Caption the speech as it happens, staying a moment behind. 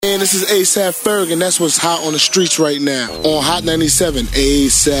man? This is ASAP Ferg, and that's what's hot on the streets right now. On Hot 97,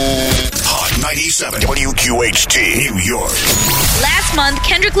 ASAP. Hot 97, WQHT, New York. Last month,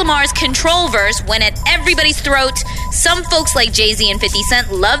 Kendrick Lamar's Control verse went at everybody's throat. Some folks like Jay-Z and 50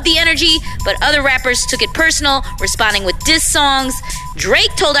 Cent loved the energy, but other rappers took it personal, responding with diss songs.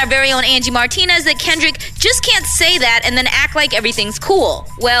 Drake told our very own Angie Martinez that Kendrick just can't say that and then act like everything's cool.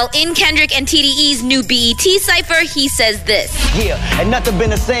 Well, in Kendrick and TDE's new BET cypher, he says this. Yeah, and nothing been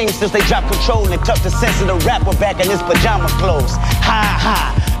the same since they dropped Control and tucked the sensitive rapper back in his pajama clothes. Ha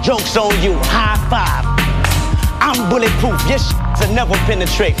ha, joke's on you, high five. I'm bulletproof, your shit'll never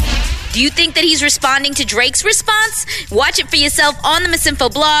penetrate. Do you think that he's responding to Drake's response? Watch it for yourself on the Miss Info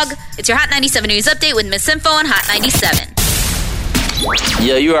blog. It's your Hot 97 News Update with Miss Info on Hot 97.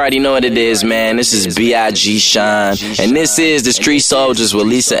 Yo, you already know what it is, man. This is B.I.G. Shine. And this is The Street Soldiers with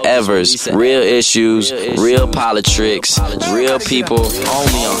Lisa Evers. Real issues, real politics, real people,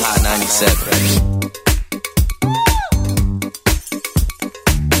 only on Hot 97.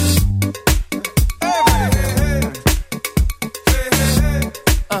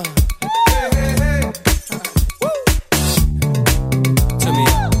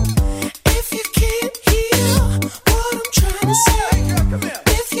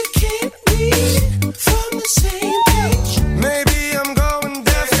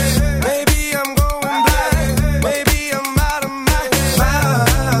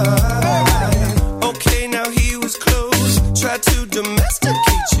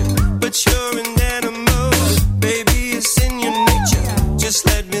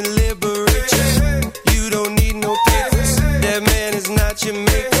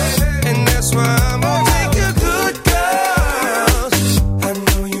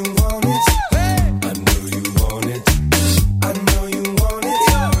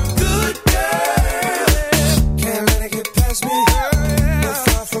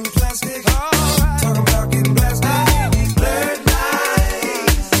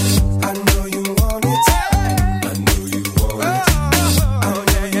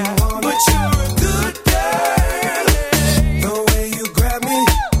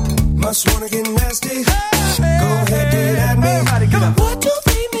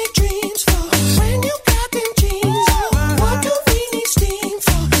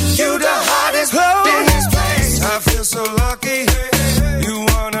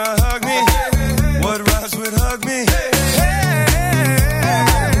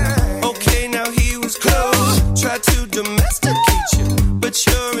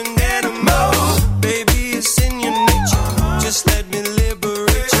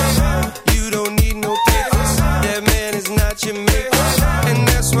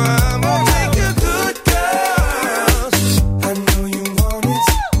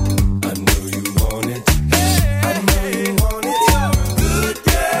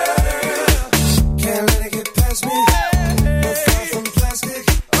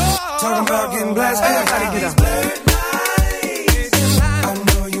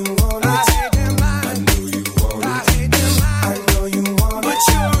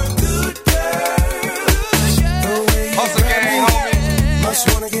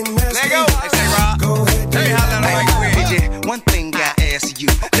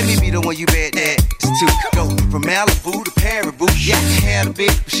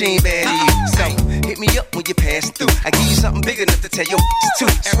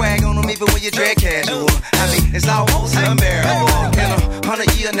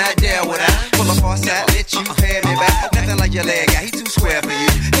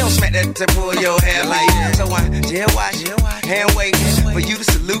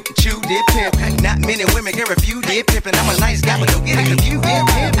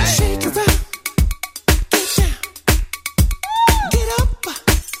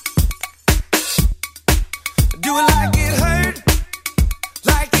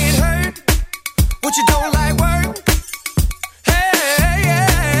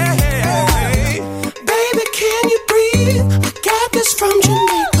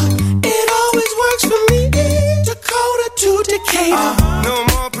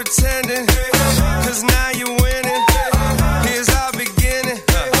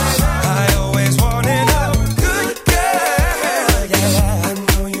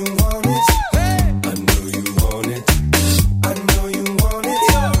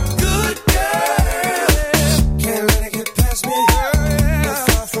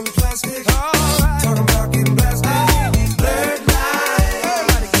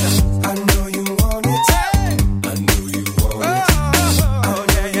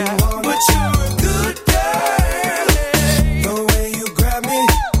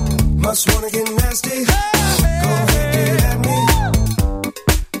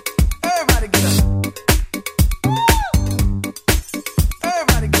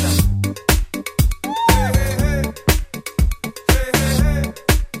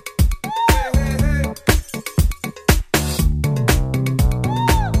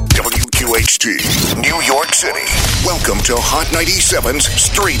 WQHT, New York City. Welcome to Hot 97's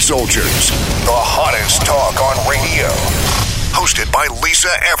Street Soldiers, the hottest talk on radio. Hosted by Lisa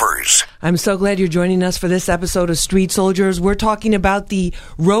Evers. I'm so glad you're joining us for this episode of Street Soldiers. We're talking about the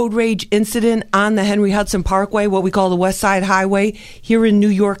road rage incident on the Henry Hudson Parkway, what we call the West Side Highway, here in New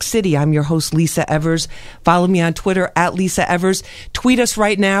York City. I'm your host, Lisa Evers. Follow me on Twitter at Lisa Evers. Tweet us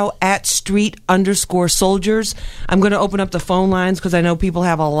right now at Street_Soldiers. I'm going to open up the phone lines because I know people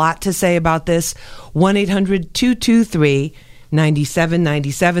have a lot to say about this.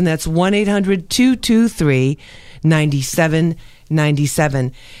 1-800-223-9797. That's 1-800-223-9797.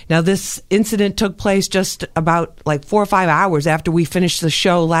 Now, this incident took place just about 4 or 5 hours after we finished the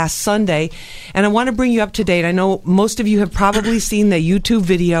show last Sunday, and I want to bring you up to date. I know most of you have probably seen the YouTube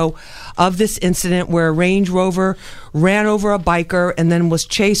video of this incident where a Range Rover ran over a biker and then was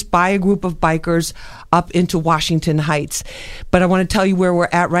chased by a group of bikers up into Washington Heights. But I want to tell you where we're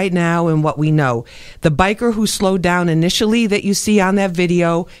at right now and what we know. The biker who slowed down initially that you see on that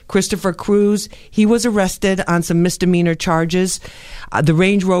video, Christopher Cruz, he was arrested on some misdemeanor charges. The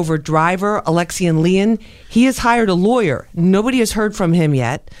Range Rover driver, Alexian Leon, he has hired a lawyer. Nobody has heard from him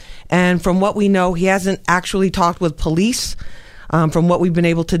yet. And from what we know, he hasn't actually talked with police, from what we've been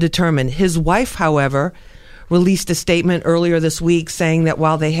able to determine. His wife, however, released a statement earlier this week saying that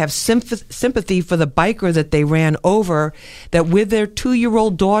while they have sympathy for the biker that they ran over, that with their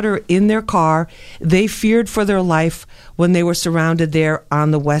 2-year-old daughter in their car, they feared for their life when they were surrounded there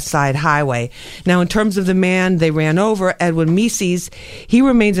on the West Side Highway. Now, in terms of the man they ran over, Edwin Mises, he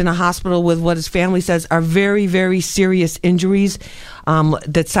remains in a hospital with what his family says are very, very serious injuries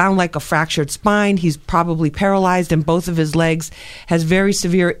that sound like a fractured spine. He's probably paralyzed in both of his legs, has very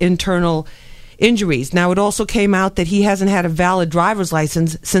severe internal injuries. Now, it also came out that he hasn't had a valid driver's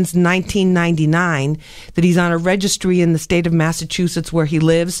license since 1999, that he's on a registry in the state of Massachusetts where he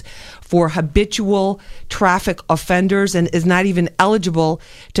lives for habitual traffic offenders and is not even eligible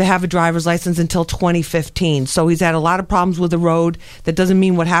to have a driver's license until 2015. So he's had a lot of problems with the road. That doesn't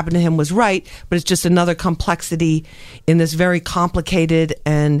mean what happened to him was right, but it's just another complexity in this very complicated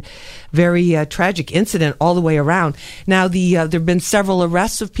and very tragic incident all the way around. Now, there have been several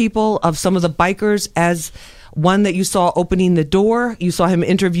arrests of people, of some of the bikers, as one that you saw opening the door. You saw him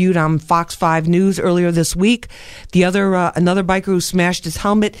interviewed on Fox 5 News earlier this week. The other, another biker who smashed his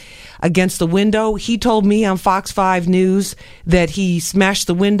helmet against the window. He told me on Fox 5 News that he smashed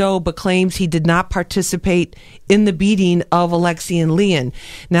the window, but claims he did not participate in the beating of Alexian Leon.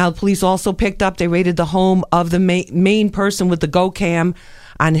 Now, the police also picked up, they raided the home of the main person with the Go Cam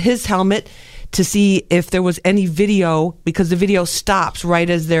on his helmet to see if there was any video, because the video stops right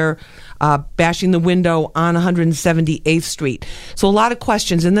as they're bashing the window on 178th Street. So a lot of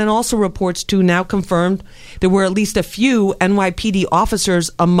questions. And then also reports, too, now confirmed there were at least a few NYPD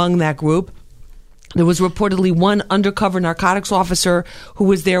officers among that group. There was reportedly one undercover narcotics officer who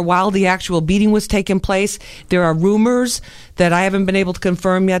was there while the actual beating was taking place. There are rumors that I haven't been able to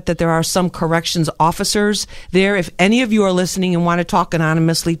confirm yet that there are some corrections officers there. If any of you are listening and want to talk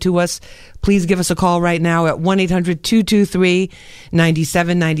anonymously to us, please give us a call right now at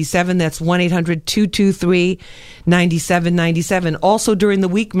 1-800-223-9797. That's 1-800-223-9797. Also, during the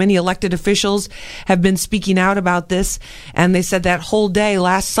week, many elected officials have been speaking out about this, and they said that whole day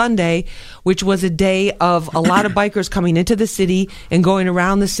last Sunday, which was a day of a lot of bikers coming into the city and going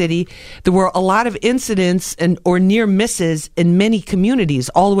around the city, there were a lot of incidents or near misses in many communities,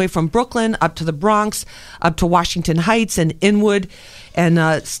 all the way from Brooklyn up to the Bronx, up to Washington Heights and Inwood.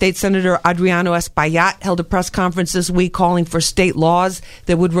 And State Senator Adriano Espaillat held a press conference this week calling for state laws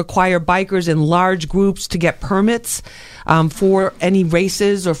that would require bikers in large groups to get permits for any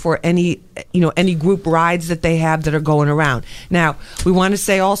races or for any group rides that they have that are going around. Now, we want to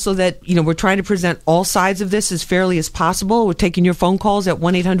say also that, we're trying to present all sides of this as fairly as possible. We're taking your phone calls at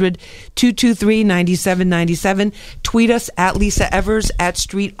 1-800-223-9797. Tweet us at Lisa Evers, at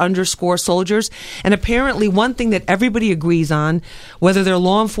Street_Soldiers. And apparently one thing that everybody agrees on, whether they're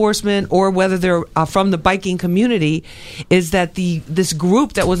law enforcement or whether they're from the biking community, is that this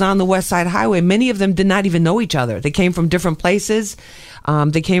group that was on the West Side Highway, many of them did not even know each other. They came from different places.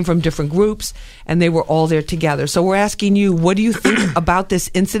 They came from different groups, and they were all there together. So we're asking you, what do you think about this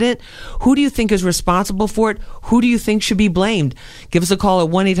incident? Who do you think is responsible for it? Who do you think should be blamed? Give us a call at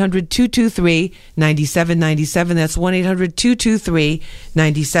 1-800-223-9797. That's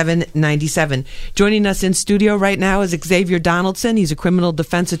 1-800-223-9797. Joining us in studio right now is Xavier Donaldson. He's a criminal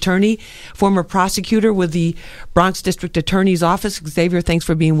defense attorney, former prosecutor with the Bronx District Attorney's Office. Xavier, thanks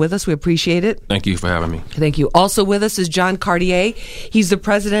for being with us. We appreciate it. Thank you for having me. Thank you. Also with us is John Cartier. He's the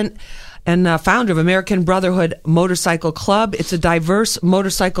president and founder of American Brotherhood Motorcycle Club. It's a diverse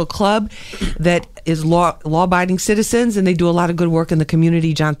motorcycle club that is law-abiding citizens, and they do a lot of good work in the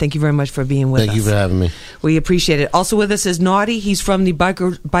community. John, thank you very much for being with us. Thank you for having me. We appreciate it. Also with us is Naughty. He's from the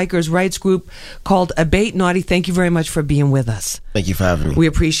bikers' rights group called Abate. Naughty, thank you very much for being with us. Thank you for having me. We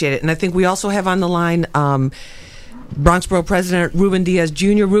appreciate it. And I think we also have on the line Bronx Borough President Ruben Diaz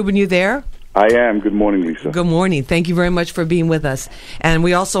Jr. Ruben, you there? I am. Good morning, Lisa. Good morning. Thank you very much for being with us. And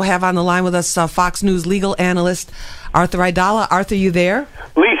we also have on the line with us Fox News legal analyst Arthur Aidala. Arthur, you there?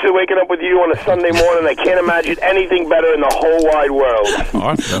 Lisa, waking up with you on a Sunday morning, I can't imagine anything better in the whole wide world.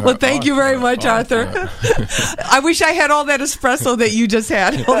 Arthur, well, thank you very much, Arthur. I wish I had all that espresso that you just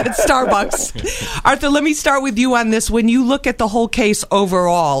had at Starbucks. Arthur, let me start with you on this. When you look at the whole case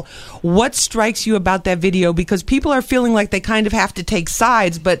overall, what strikes you about that video? Because people are feeling like they kind of have to take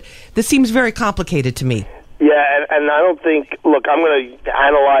sides, but this seems very complicated to me. Yeah, and I don't think, look, I'm going to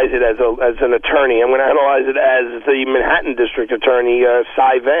analyze it as an attorney. I'm going to analyze it as the Manhattan District Attorney,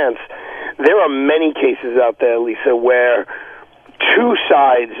 Cy Vance. There are many cases out there, Lisa, where two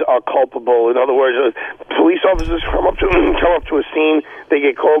sides are culpable. In other words, police officers come up to a scene, they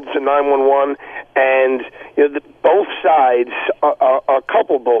get called to 911, and both sides are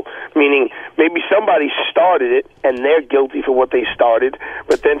culpable, meaning maybe somebody started it and they're guilty for what they started,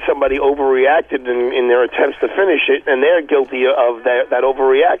 but then somebody overreacted in their attempts to finish it, and they're guilty of that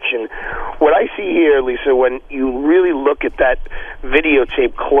overreaction. What I see here, Lisa, when you really look at that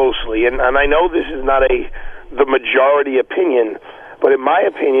videotape closely, and I know this is not the majority opinion, but in my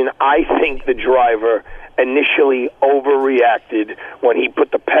opinion, I think the driver initially overreacted when he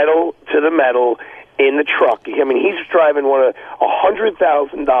put the pedal to the metal in the truck. I mean, he's driving a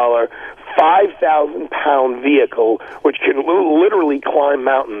 $100,000, 5,000-pound vehicle, which can literally climb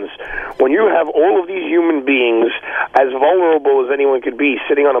mountains. When you have all of these human beings, as vulnerable as anyone could be,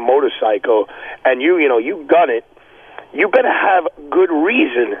 sitting on a motorcycle, and you gun it, you better have good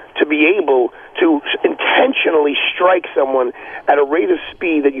reason to be able to intentionally strike someone at a rate of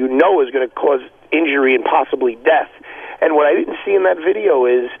speed that you know is going to cause injury and possibly death. And what I didn't see in that video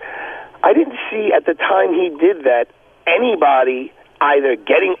is, I didn't see at the time he did that anybody either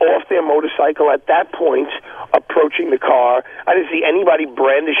getting off their motorcycle at that point, approaching the car. I didn't see anybody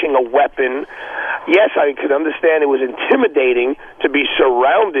brandishing a weapon. Yes, I could understand it was intimidating to be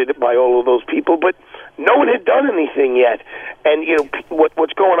surrounded by all of those people, but no one had done anything yet. And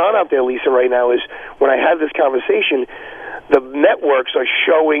what's going on out there, Lisa, right now is when I have this conversation, the networks are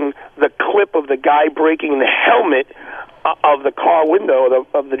showing the clip of the guy breaking the helmet of the car window,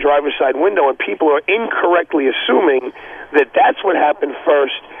 of the driver's side window, and people are incorrectly assuming that that's what happened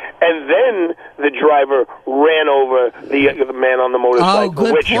first, and then the driver ran over the man on the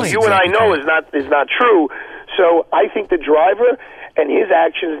motorcycle, which point. You and I know is not true. So I think the driver and his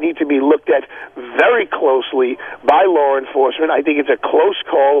actions need to be looked at very closely by law enforcement. I think it's a close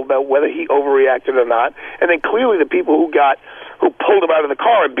call about whether he overreacted or not. And then clearly the people who pulled him out of the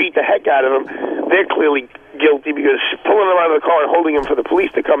car and beat the heck out of him, they're clearly guilty, because pulling him out of the car and holding him for the police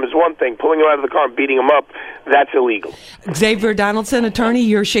to come is one thing. Pulling him out of the car and beating him up, that's illegal. Xavier Donaldson, attorney,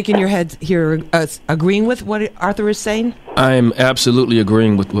 you're shaking your head here, agreeing with what Arthur is saying? I'm absolutely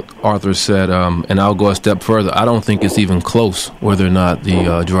agreeing with what Arthur said, and I'll go a step further. I don't think it's even close whether or not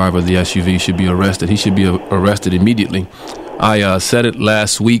the driver of the SUV should be arrested. He should be arrested immediately. I said it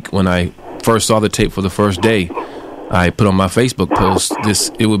last week when I first saw the tape for the first day. I put on my Facebook post,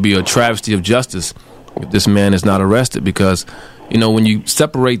 it would be a travesty of justice if this man is not arrested, because, when you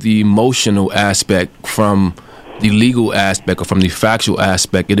separate the emotional aspect from the legal aspect or from the factual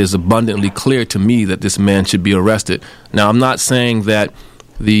aspect, it is abundantly clear to me that this man should be arrested. Now, I'm not saying that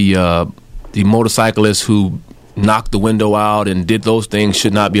the motorcyclist who knocked the window out and did those things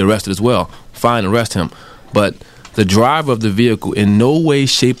should not be arrested as well. Fine, arrest him. But the driver of the vehicle in no way,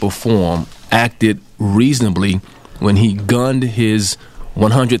 shape, or form acted reasonably when he gunned his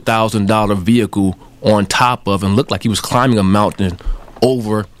 $100,000 vehicle on top of and looked like he was climbing a mountain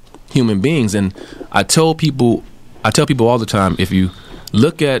over human beings. And I tell people all the time, if you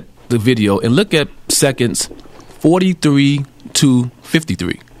look at the video and look at seconds 43 to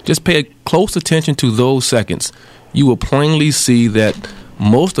 53, just pay close attention to those seconds, you will plainly see that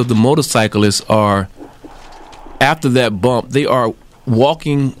most of the motorcyclists are, after that bump, they are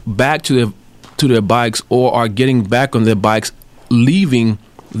walking back to their bikes or are getting back on their bikes, leaving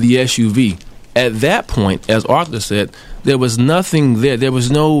the SUV. At that point, as Arthur said, there was nothing there. There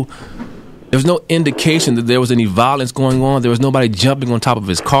was no indication that there was any violence going on. There was nobody jumping on top of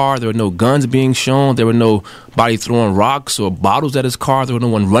his car. There were no guns being shown. There were nobody throwing rocks or bottles at his car. There was no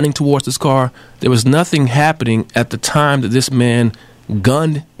one running towards his car. There was nothing happening at the time that this man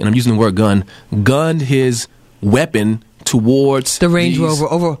gunned, and I'm using the word gunned his weapon towards the Range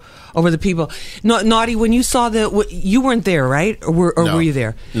Rover over the people. No, Naughty, when you saw you weren't there, right? Or were you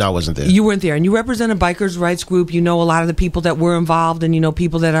there? No, I wasn't there. You weren't there, and you represent a bikers' rights group. You know a lot of the people that were involved, and you know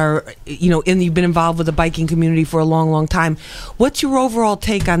people that are, you've been involved with the biking community for a long, long time. What's your overall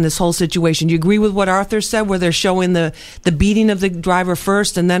take on this whole situation? Do you agree with what Arthur said, where they're showing the beating of the driver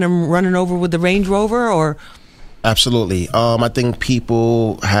first, and then him running over with the Range Rover, or? Absolutely. I think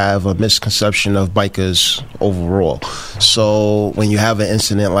people have a misconception of bikers overall. So when you have an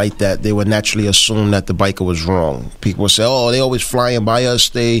incident like that, they would naturally assume that the biker was wrong. People would say, oh, they always flying by us.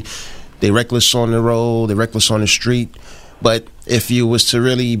 They reckless on the road. They reckless on the street. But if you was to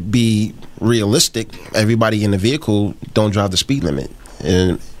really be realistic, everybody in the vehicle don't drive the speed limit.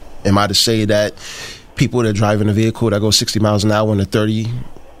 And am I to say that people that drive in a vehicle that goes 60 miles an hour in a 30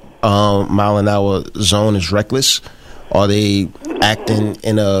 mile an hour zone is reckless? Are they acting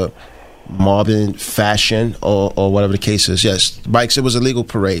in a mobbing fashion or whatever the case is? Yes, bikes, it was a legal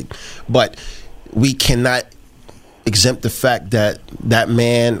parade. But we cannot exempt the fact that that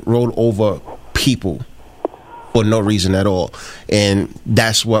man rode over people for no reason at all. And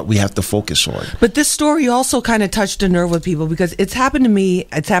that's what we have to focus on. But this story also kind of touched a nerve with people, because it's happened to me,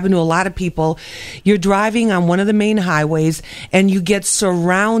 it's happened to a lot of people. You're driving on one of the main highways and you get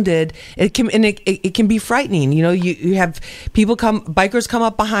surrounded. It can be frightening. You have bikers come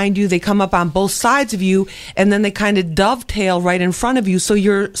up behind you, they come up on both sides of you, and then they kind of dovetail right in front of you. So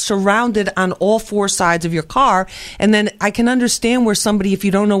you're surrounded on all four sides of your car. And then I can understand where somebody, if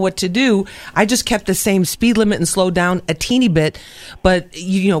you don't know what to do, I just kept the same speed limit and slow down a teeny bit. But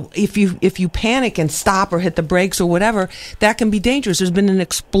if you panic and stop or hit the brakes or whatever, that can be dangerous. There's been an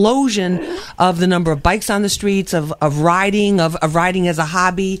explosion of the number of bikes on the streets, of riding as a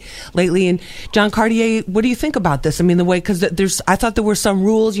hobby lately. And John Cartier, what do you think about this? I mean, because I thought there were some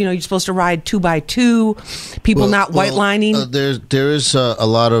rules. You're supposed to ride 2x2, people not white lining. There is a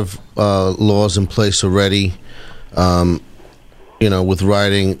lot of laws in place already. With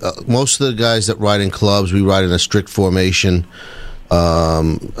riding, most of the guys that ride in clubs, we ride in a strict formation.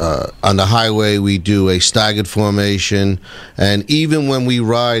 On the highway, we do a staggered formation. And even when we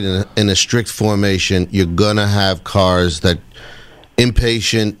ride in a strict formation, you're going to have cars that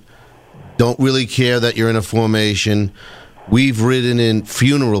impatient, don't really care that you're in a formation. We've ridden in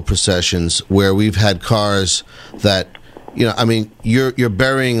funeral processions where we've had cars that, you're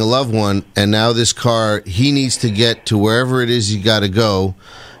burying a loved one, and now this car, he needs to get to wherever it is you got to go,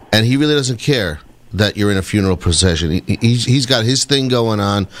 and he really doesn't care that you're in a funeral procession. He's got his thing going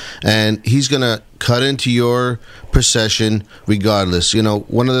on, and he's going to cut into your procession regardless.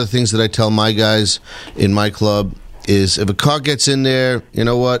 One of the things that I tell my guys in my club is if a car gets in there, you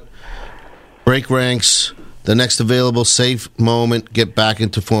know what? Break ranks. The next available safe moment, get back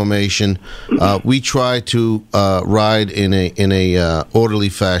into formation. We try to ride in a orderly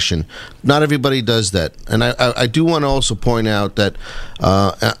fashion. Not everybody does that, and I do want to also point out that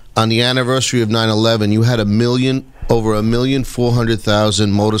on the anniversary of 9/11, you had over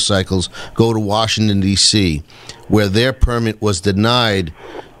 1,400,000 motorcycles go to Washington D.C., where their permit was denied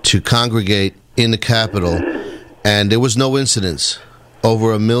to congregate in the Capitol, and there was no incidents.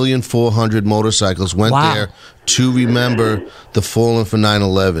 Over 1,400,000 motorcycles went there to remember the fallen for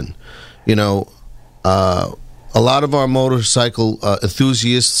 9/11. A lot of our motorcycle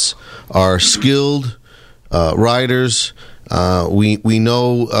enthusiasts are skilled riders. We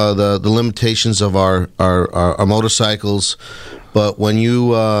know the limitations of our motorcycles, but when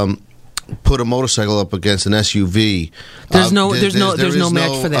you put a motorcycle up against an SUV, there's no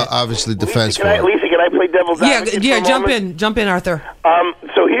match for that. Obviously, defense for it. Lisa, can I play devil's advocate? Yeah. Jump in, Arthur.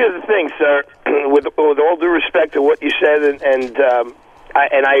 So here's the thing, sir. With all due respect to what you said, and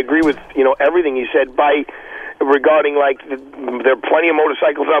I agree with everything you said. Regarding there are plenty of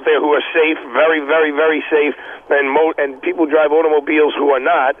motorcycles out there who are safe, very, very, very safe, and people drive automobiles who are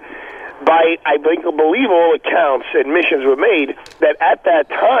not. I believe all accounts, admissions were made that at that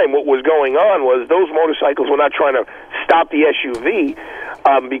time what was going on was those motorcycles were not trying to stop the SUV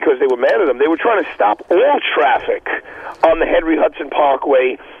because they were mad at them. They were trying to stop all traffic on the Henry Hudson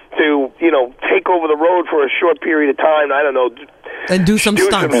Parkway to, take over the road for a short period of time. I don't know. And do some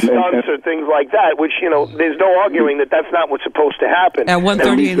stunts or things like that, which, there's no arguing that that's not what's supposed to happen. At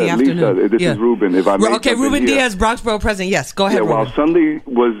 1:30 in the afternoon. Lisa, this is Ruben. If I may Ruben Diaz, Bronxboro president. Yes, go ahead, Ruben. While Sunday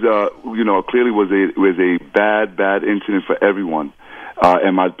was, clearly was a bad incident for everyone.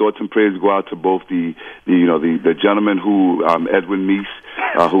 And my thoughts and prayers go out to both the gentleman who, Edwin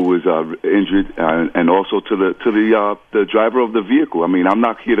Meese, who was injured, and also to the driver of the vehicle. I mean, I'm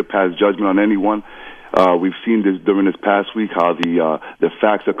not here to pass judgment on anyone. We've seen this during this past week how the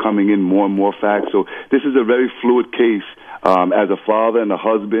facts are coming in, more and more facts. So this is a very fluid case. As a father and a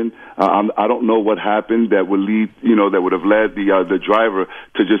husband, I don't know what happened that would lead, that would have led the driver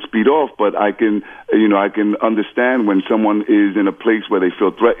to just speed off. But I can understand when someone is in a place where they feel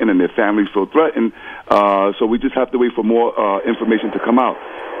threatened and their families feel threatened. So we just have to wait for more information to come out.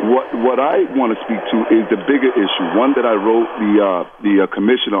 What I want to speak to is the bigger issue, one that I wrote the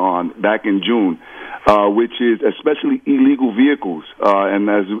commissioner on back in June. Which is especially illegal vehicles, and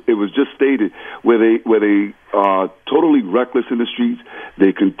as it was just stated, where they are totally reckless in the streets.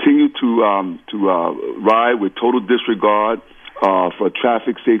 They continue to ride with total disregard for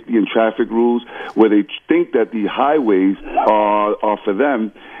traffic safety and traffic rules, where they think that the highways are for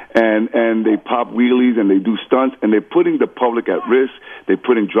them. And they pop wheelies and they do stunts, and they're putting the public at risk. They're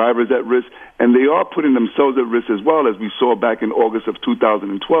putting drivers at risk, and they are putting themselves at risk as well, as we saw back in August of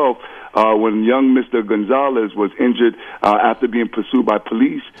 2012 when young Mr. Gonzalez was injured after being pursued by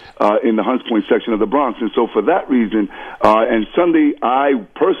police in the Hunts Point section of the Bronx. And so for that reason, and Sunday I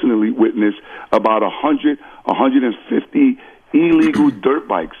personally witnessed about 150 illegal dirt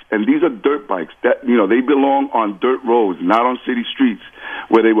bikes, and these are dirt bikes that they belong on dirt roads, not on city streets,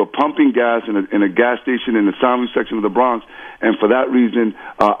 where they were pumping gas in a gas station in the San Luis section of the Bronx. And for that reason,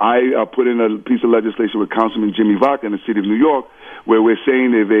 I put in a piece of legislation with Councilman Jimmy Vaca in the city of New York, where we're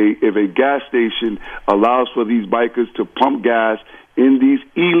saying if a gas station allows for these bikers to pump gas in these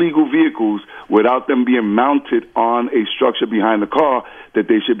illegal vehicles without them being mounted on a structure behind the car, that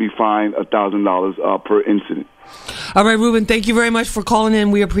they should be fined $1,000 per incident. All right, Ruben, thank you very much for calling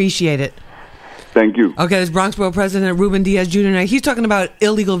in. We appreciate it. Thank you. Okay, this Bronx Borough President Ruben Diaz Jr. Now, he's talking about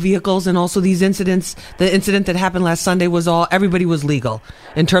illegal vehicles and also these incidents. The incident that happened last Sunday was everybody was legal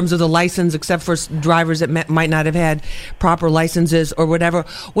in terms of the license, except for drivers that might not have had proper licenses or whatever.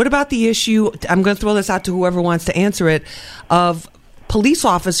 What about the issue, I'm going to throw this out to whoever wants to answer it, of police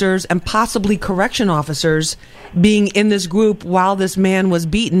officers and possibly correction officers being in this group while this man was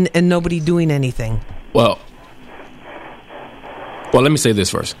beaten and nobody doing anything? Well, let me say this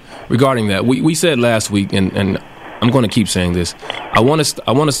first. Regarding that, we said last week, and I'm going to keep saying this. I want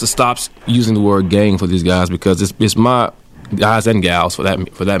us to stop using the word gang for these guys, because it's my guys and gals for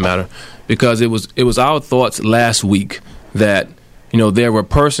that matter. Because it was our thoughts last week that there were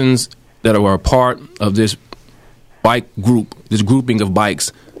persons that were a part of this bike group, this grouping of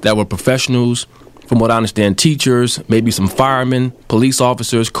bikes that were professionals. From what I understand, teachers, maybe some firemen, police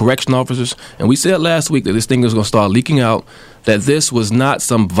officers, correction officers. And we said last week that this thing was going to start leaking out, that this was not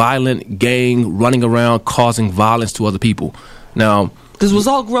some violent gang running around causing violence to other people. Now, this was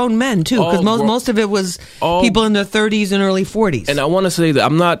all grown men, too, because most of it was people in their 30s and early 40s. And I want to say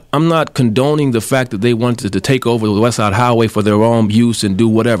that I'm not condoning the fact that they wanted to take over the West Side Highway for their own use and do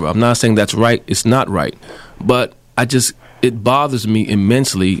whatever. I'm not saying that's right. It's not right. But it bothers me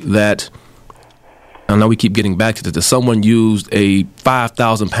immensely that, I know we keep getting back to this, that someone used a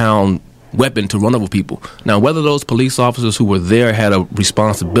 5,000-pound weapon to run over people. Now, whether those police officers who were there had a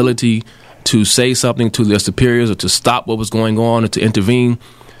responsibility to say something to their superiors or to stop what was going on or to intervene,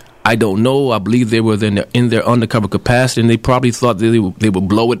 I don't know. I believe they were in their undercover capacity, and they probably thought they would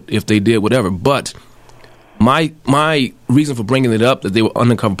blow it if they did whatever. But my reason for bringing it up, that they were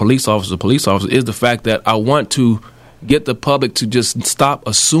undercover police officers, is the fact that I want to get the public to just stop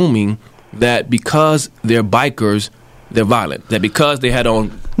assuming that because they're bikers, they're violent. That because they had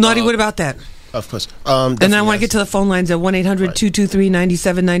on... Naughty, what about that? Of course. And I want to get to the phone lines at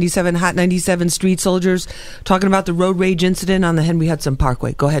 1-800-223-9797, Hot 97 Street Soldiers, talking about the road rage incident on the Henry Hudson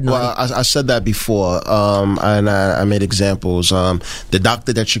Parkway. Go ahead, Naughty. Well, I said that before, and I made examples. The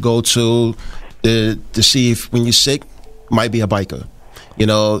doctor that you go to see if when you're sick might be a biker.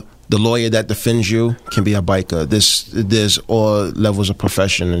 The lawyer that defends you can be a biker. There's all levels of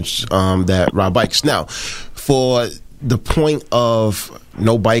professions that ride bikes. Now, for the point of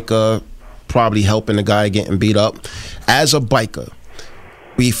no biker probably helping a guy getting beat up, as a biker,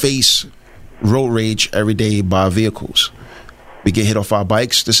 we face road rage every day by vehicles. We get hit off our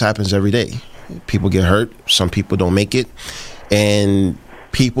bikes. This happens every day. People get hurt. Some people don't make it. And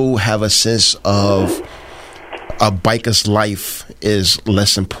people have a sense of a biker's life is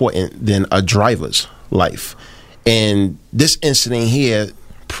less important than a driver's life. And this incident here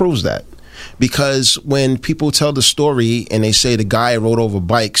proves that. Because when people tell the story and they say the guy rode over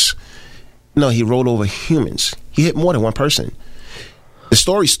bikes, no, he rode over humans. He hit more than one person. The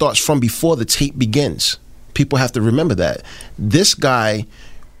story starts from before the tape begins. People have to remember that. This guy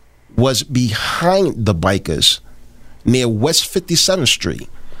was behind the bikers near West 57th Street.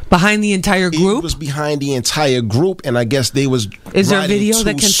 Behind the entire group? He was behind the entire group, and I guess they was. Is there video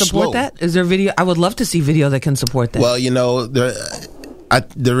that can support that? Is there video? I would love to see video that can support that. Well,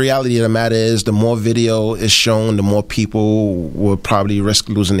 the reality of the matter is, the more video is shown, the more people will probably risk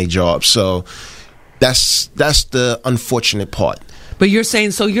losing their jobs. So that's the unfortunate part. But you're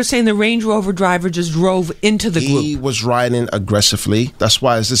saying the Range Rover driver just drove into the group. He was riding aggressively. That's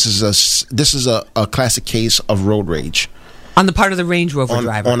why this is a classic case of road rage. On the part of the Range Rover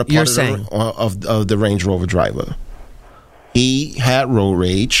driver, on the part of the Range Rover driver. He had road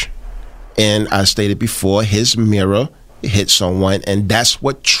rage, and I stated before, his mirror hit someone, and that's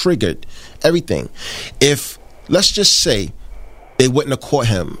what triggered everything. If, let's just say, they wouldn't have caught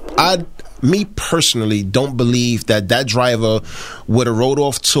him, me personally don't believe that driver would have rode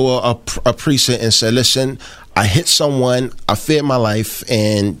off to a precinct and said, listen, I hit someone, I feared my life,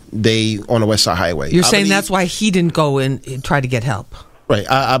 and they on the West Side Highway. You're saying that's why he didn't go and try to get help? Right.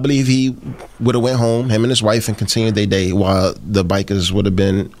 I believe he would have went home, him and his wife, and continued their day while the bikers would have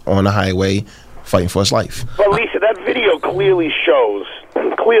been on the highway fighting for his life. Well, Lisa, that video clearly shows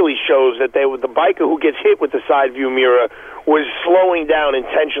that the biker who gets hit with the side view mirror was slowing down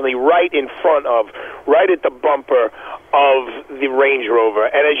intentionally right at the bumper of the Range Rover.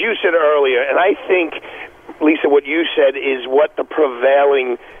 And as you said earlier, and I think, Lisa, what you said is what the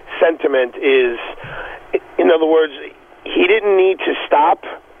prevailing sentiment is. In other words, he didn't need to stop,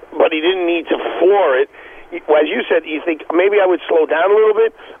 but he didn't need to floor it. As you said, you think maybe I would slow down a little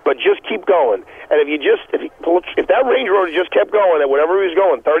bit, but just keep going. And if that Range Rover just kept going at whatever he was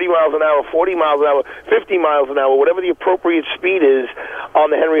going, 30 miles an hour, 40 miles an hour, 50 miles an hour, whatever the appropriate speed is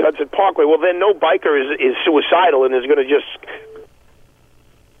on the Henry Hudson Parkway, well, then no biker is suicidal and is going to just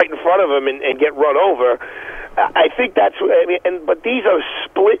right in front of him and get run over. I think that's. But these are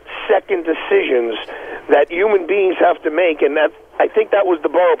split-second decisions that human beings have to make, and I think that was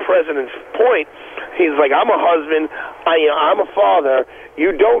the borough president's point. He's like, I'm a husband, I'm a father.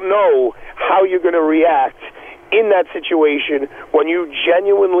 You don't know how you're going to react in that situation when you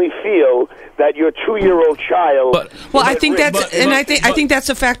genuinely feel that your 2-year-old child. I think that's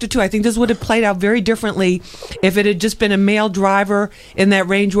a factor too. I think this would have played out very differently if it had just been a male driver in that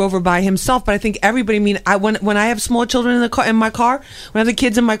Range Rover by himself. But I think everybody. When I have small children in my car, when I have the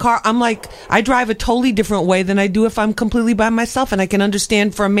kids in my car, I'm like, I drive a totally different way than I do if I'm completely by myself. And I can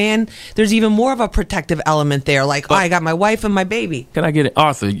understand for a man, there's even more of a protective element there. Like, I got my wife and my baby. Can I get it,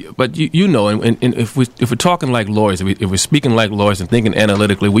 Arthur? But you know, and if we're talking like lawyers, if we're speaking like lawyers and thinking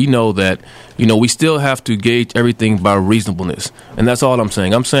analytically, we know that, we still have to gauge everything by reasonableness, and that's all I'm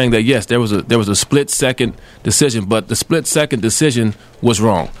saying. I'm saying that yes, there was a split-second decision, but the split-second decision was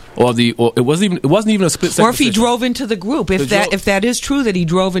wrong, or it wasn't even a split-second. Or if he drove into the group, if that is true that he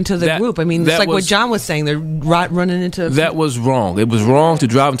drove into the group, it's like what John was saying. They're running into that was wrong. It was wrong to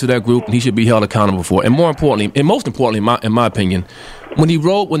drive into that group, and he should be held accountable for it. And more importantly, and most importantly, in my opinion, when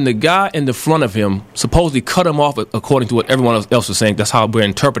the guy in the front of him supposedly cut him off, according to what everyone else was saying, that's how we're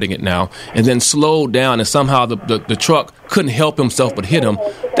interpreting it now, and then slowed down, and somehow the truck couldn't help himself but hit him,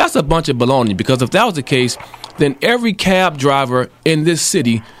 that's a bunch of baloney. Because if that was the case, then every cab driver in this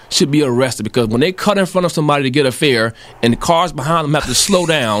city should be arrested, because when they cut in front of somebody to get a fare and the cars behind them have to slow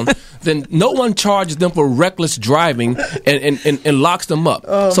down, then no one charges them for reckless driving and locks them up.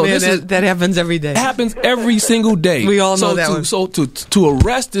 Oh, so man, that happens every day. It happens every single day. We all know that one. So to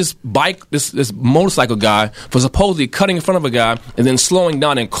arrest this motorcycle guy for supposedly cutting in front of a guy and then slowing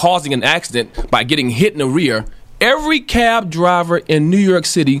down and causing an accident by getting hit in the rear, every cab driver in New York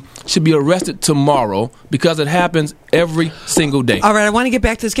City should be arrested tomorrow, because it happens every single day. All right, I want to get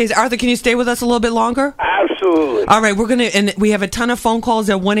back to this case. Arthur, can you stay with us a little bit longer? Absolutely. All right, and we have a ton of phone calls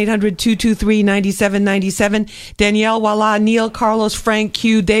at 1-800-223-9797. Danielle, Walla, Neil, Carlos, Frank,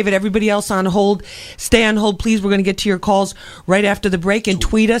 Q, David, everybody else on hold. Stay on hold, please. We're going to get to your calls right after the break, and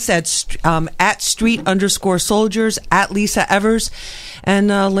tweet us at @street_soldiers, at Lisa Evers. And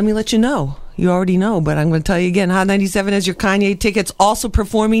let me let you know. You already know, but I'm going to tell you again. Hot 97 has your Kanye tickets, also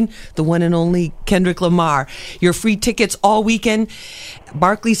performing the one and only Kendrick Lamar. Your free tickets all weekend.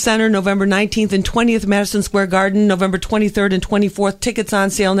 Barclays Center, November 19th and 20th. Madison Square Garden, November 23rd and 24th. Tickets on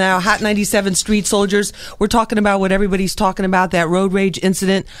sale now. Hot 97 Street Soldiers. We're talking about what everybody's talking about, that road rage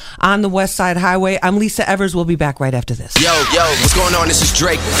incident on the West Side Highway. I'm Lisa Evers. We'll be back right after this. Yo, what's going on? This is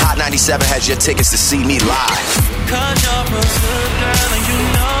Drake. Hot 97 has your tickets to see me live.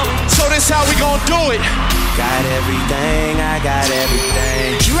 So this how we gonna do it. Got everything, I got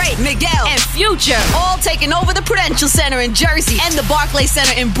everything. Drake, Miguel, and Future all taking over the Prudential Center in Jersey and the Barclays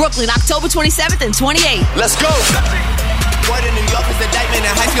Center in Brooklyn, October 27th and 28th. Let's go. Word in New York is the indictment,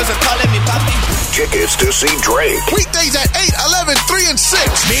 and high schools are calling me papi. Tickets to see Drake. Weekdays at 8, 11, 3, and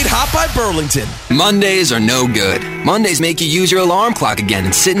 6. Made hot by Burlington. Mondays are no good. Mondays make you use your alarm clock again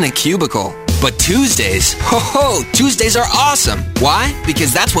and sit in a cubicle. But Tuesdays, Tuesdays are awesome. Why?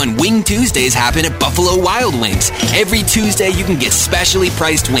 Because that's when Wing Tuesdays happen at Buffalo Wild Wings. Every Tuesday, you can get specially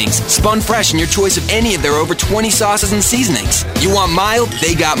priced wings, spun fresh in your choice of any of their over 20 sauces and seasonings. You want mild?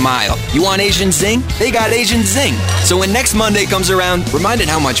 They got mild. You want Asian zing? They got Asian zing. So when next Monday comes around, reminded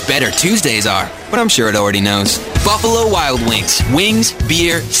how much better Tuesdays are. But I'm sure it already knows. Buffalo Wild Wings. Wings,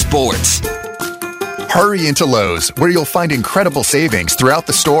 beer, sports. Hurry into Lowe's, where you'll find incredible savings throughout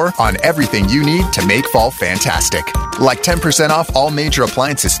the store on everything you need to make fall fantastic. Like 10% off all major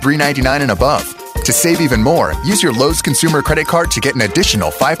appliances $3.99 and above. To save even more, use your Lowe's consumer credit card to get an additional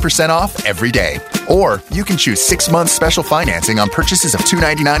 5% off every day. Or you can choose 6 months special financing on purchases of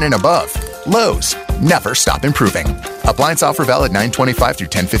 $2.99 and above. Lowe's, never stop improving. Appliance offer valid 9/25 through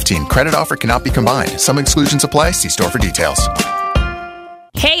 10/15. Credit offer cannot be combined. Some exclusions apply. See store for details.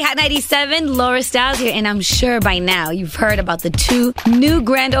 Hey, Hot 97, Laura Stiles here, and I'm sure by now you've heard about the 2 new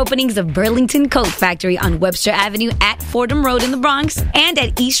grand openings of Burlington Coat Factory on Webster Avenue at Fordham Road in the Bronx and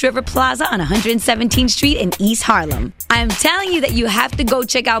at East River Plaza on 117th Street in East Harlem. I'm telling you that you have to go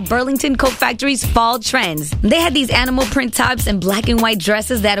check out Burlington Coat Factory's fall trends. They had these animal print tops and black and white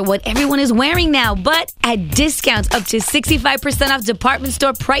dresses that are what everyone is wearing now, but at discounts up to 65% off department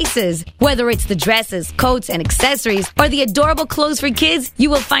store prices. Whether it's the dresses, coats, and accessories, or the adorable clothes for kids,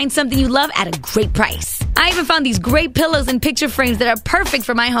 you will find something you love at a great price. I even found these great pillows and picture frames that are perfect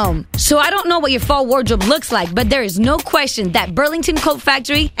for my home. So I don't know what your fall wardrobe looks like, but there is no question that Burlington Coat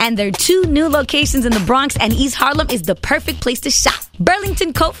Factory and their 2 new locations in the Bronx and East Harlem is the perfect place to shop.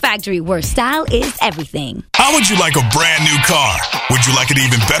 Burlington Coat Factory, where style is everything. How would you like a brand new car? Would you like it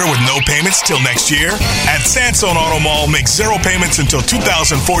even better with no payments till next year? At Sandstone Auto Mall, make 0 payments until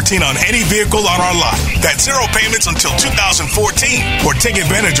 2014 on any vehicle on our lot. That's 0 payments until 2014. Or take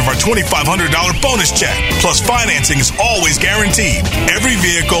advantage of our $2,500 bonus check. Plus, financing is always guaranteed. Every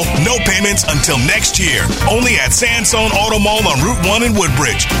vehicle, no payments until next year. Only at Sandstone Auto Mall on Route 1 in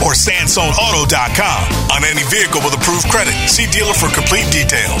Woodbridge or SandstoneAuto.com. On any vehicle with approved credit. See dealer for complete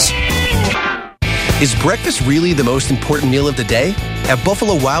details. Is breakfast really the most important meal of the day? At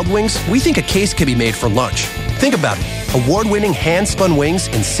Buffalo Wild Wings, we think a case can be made for lunch. Think about it. Award-winning hand-spun wings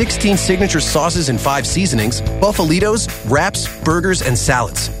in 16 signature sauces and 5 seasonings, Buffalitos, wraps, burgers, and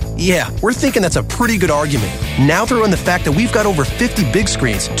salads. Yeah, we're thinking that's a pretty good argument. Now throw in the fact that we've got over 50 big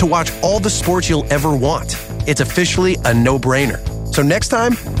screens to watch all the sports you'll ever want. It's officially a no-brainer. So next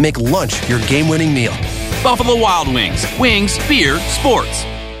time, make lunch your game-winning meal. Buffalo Wild Wings. Wings, beer, sports.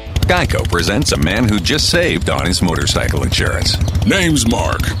 Geico presents a man who just saved on his motorcycle insurance. Name's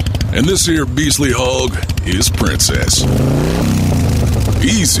Mark, and this here beastly hog is Princess.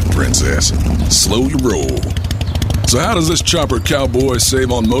 Easy, Princess. Slow your roll. So how does this chopper cowboy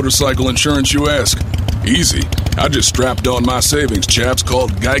save on motorcycle insurance, you ask? Easy. I just strapped on my savings chaps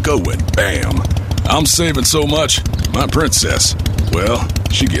called Geico and bam. I'm saving so much, my Princess, well,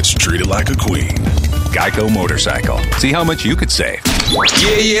 she gets treated like a queen. Geico Motorcycle. See how much you could save.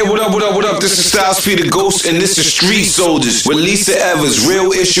 Yeah, what up? This is Styles P the Ghost, and this is Street Soldiers with Lisa Evers.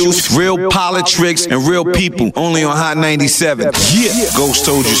 Real issues, real politics, and real people. Only on Hot 97. Yeah, Ghost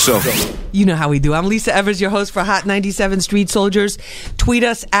told you so. You know how we do. I'm Lisa Evers, your host for Hot 97 Street Soldiers. Tweet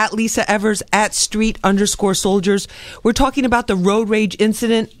us at Lisa Evers, at Street_Soldiers. We're talking about the road rage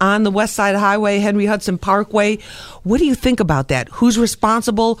incident on the West Side Highway, Henry Hudson Parkway. What do you think about that? Who's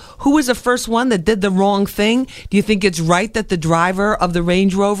responsible? Who was the first one that did the wrong thing? Do you think it's right that the driver of the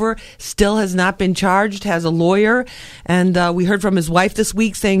Range Rover still has not been charged, has a lawyer? And we heard from his wife this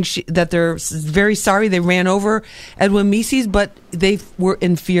week saying that they're very sorry they ran over Edwin Mises, but they were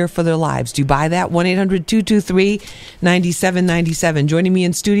in fear for their lives. Do you buy that? 1-800-223-9797. Joining me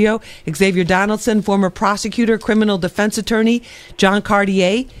in studio, Xavier Donaldson, former prosecutor, criminal defense attorney, John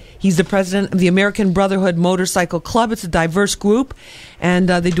Cartier. He's the president of the American Brotherhood Motorcycle Club. It's a diverse group, and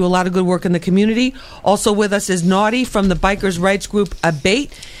they do a lot of good work in the community. Also with us is Naughty from the bikers' rights group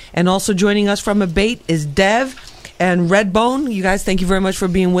Abate, and also joining us from Abate is Dev and Redbone. You guys, thank you very much for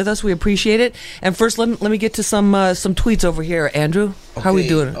being with us. We appreciate it. And first, let me get to some tweets over here. Andrew, how are we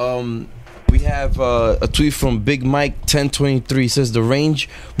doing? We have a tweet from Big Mike 1023. Says the Range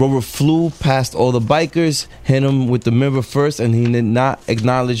Rover flew past all the bikers, hit him with the mirror first, and he did not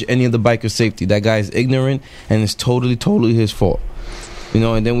acknowledge any of the bikers' safety. That guy is ignorant, and it's totally his fault. You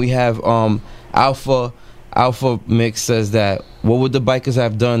know. And then we have Alpha Mix says that what would the bikers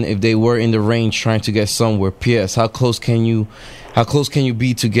have done if they were in the range trying to get somewhere? P.S. How close can you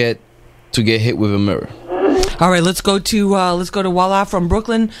be to get hit with a mirror? All right, let's go to Walla from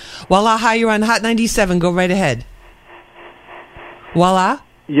Brooklyn. Walla, hi, you're on Hot 97. Go right ahead. Walla?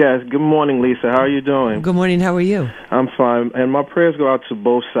 Yes, good morning, Lisa. How are you doing? Good morning, how are you? I'm fine, and my prayers go out to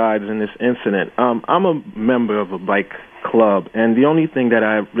both sides in this incident. I'm a member of a bike club, and the only thing that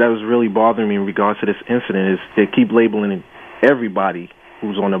was really bothering me in regards to this incident is they keep labeling everybody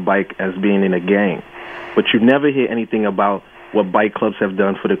who's on a bike as being in a gang. But you never hear anything about what bike clubs have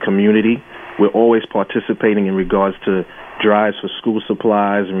done for the community. We're always participating in regards to drives for school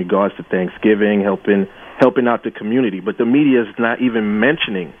supplies, in regards to Thanksgiving, helping out the community. But the media is not even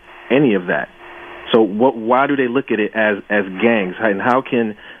mentioning any of that. So why do they look at it as gangs? And how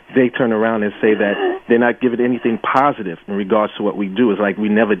can they turn around and say that they're not giving anything positive in regards to what we do? It's like we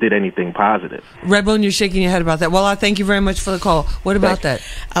never did anything positive. Redbone, you're shaking your head about that. Well, I thank you very much for the call. What about that?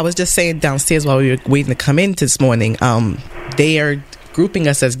 I was just saying downstairs while we were waiting to come in this morning, they are grouping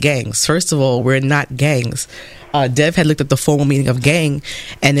us as gangs. First of all, we're not gangs. Dev had looked at the formal meaning of gang,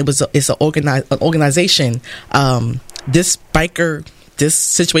 and it's an organization. This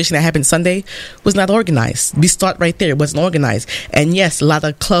situation that happened Sunday was not organized. We start right there. It wasn't organized. And yes, a lot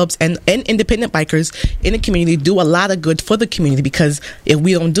of clubs and independent bikers in the community do a lot of good for the community, because if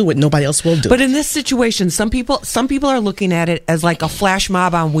we don't do it, nobody else will do it. But in this situation, some people are looking at it as like a flash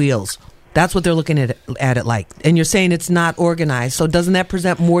mob on wheels. That's what they're looking at it like. And you're saying it's not organized. So doesn't that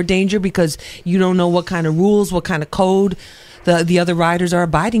present more danger because you don't know what kind of rules, what kind of code the other riders are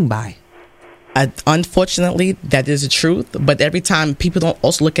abiding by? Unfortunately, that is the truth. But every time, people don't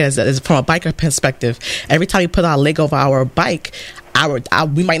also look at it as from a biker perspective. Every time we put our leg over our bike,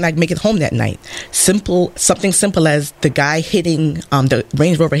 we might not make it home that night. Something simple as the guy hitting the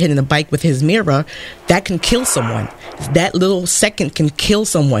Range Rover hitting the bike with his mirror, that can kill someone. That little second can kill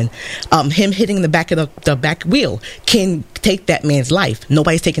someone. Him hitting the back of the back wheel can take that man's life.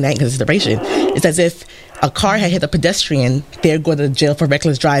 Nobody's taking that into consideration. It's as if a car had hit a pedestrian, they're going to jail for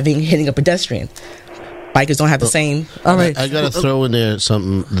reckless driving, hitting a pedestrian. Bikers don't have the same. All right, I got to throw in there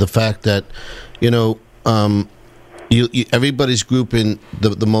something. The fact that, everybody's grouping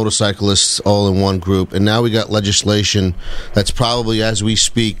the motorcyclists all in one group, and now we got legislation that's probably, as we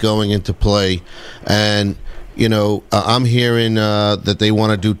speak, going into play. And I'm hearing that they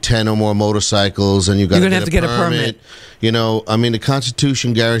want to do 10 or more motorcycles, and you're going to have to get a permit. The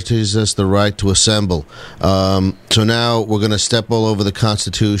Constitution guarantees us the right to assemble. So now we're going to step all over the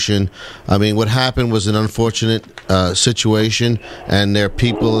Constitution. What happened was an unfortunate situation, and there are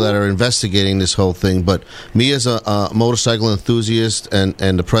people that are investigating this whole thing. But me as a motorcycle enthusiast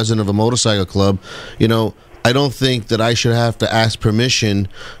and the president of a motorcycle club, I don't think that I should have to ask permission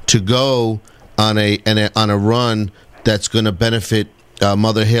to go on a run that's going to benefit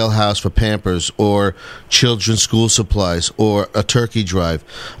Mother Hale House for Pampers, or children's school supplies, or a turkey drive.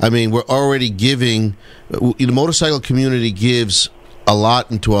 We're already giving. The motorcycle community gives a lot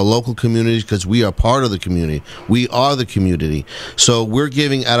into our local communities because we are part of the community. We are the community. So we're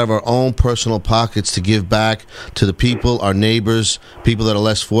giving out of our own personal pockets to give back to the people, our neighbors, people that are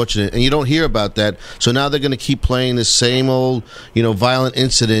less fortunate. And you don't hear about that. So now they're going to keep playing this same old, violent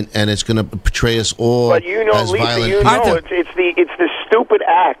incident, and it's going to portray us all as Lisa, violent people. It's the stupid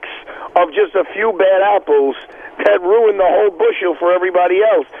acts of just a few bad apples that ruin the whole bushel for everybody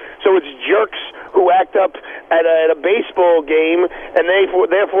else. So it's jerks who act up at a baseball game, and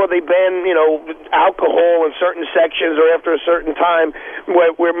therefore they ban alcohol in certain sections or after a certain time,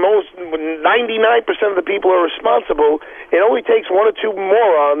 where most 99% of the people are responsible. It only takes one or two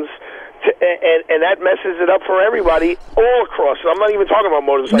morons. And that messes it up for everybody all across. I'm not even talking about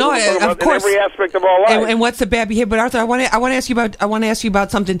motorcycles. No, I'm talking of about course. in every aspect of our life. And what's the bad behavior? But Arthur, I want to ask you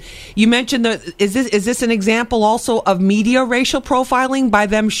about something. You mentioned is this an example also of media racial profiling by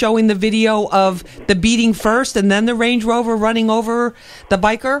them showing the video of the beating first and then the Range Rover running over the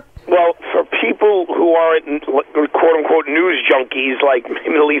biker? Well, for people who aren't quote-unquote news junkies like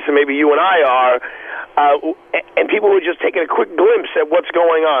Lisa, maybe you and I are, and people who are just taking a quick glimpse at what's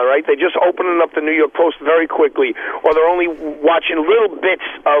going on, right? They're just opening up the New York Post very quickly, or they're only watching little bits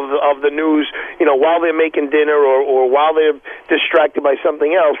of the news, while they're making dinner or while they're distracted by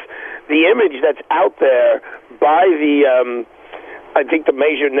something else. The image that's out there by the, I think the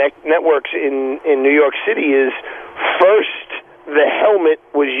major networks in New York City is first the helmet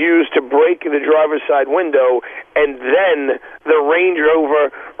was used to break the driver's side window, and then the Range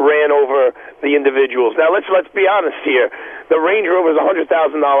Rover ran over the individuals. Now, let's be honest here. The Range Rover is a $100,000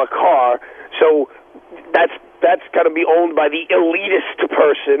 car, so that's got to be owned by the elitist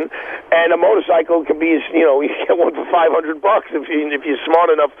person, and a motorcycle can be, you get one for $500 if you're smart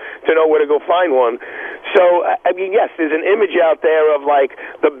enough to know where to go find one. So, I mean, yes, there's an image out there of, like,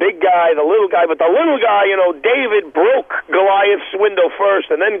 the big guy, the little guy, but the little guy, David broke Goliath's window first,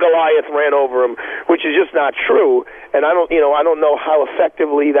 and then Goliath ran over him, which is just not true. And I don't know how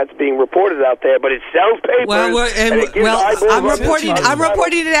effectively that's being reported out there, but it sells papers. I'm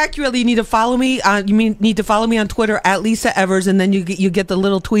reporting it accurately. You need to follow me. Need to follow me on Twitter at Lisa Evers, and then you get the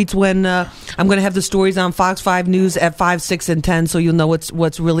little tweets when I'm going to have the stories on Fox 5 News at 5, 6, and 10, so you'll know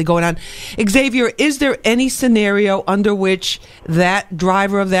what's really going on. Xavier, is there any scenario under which that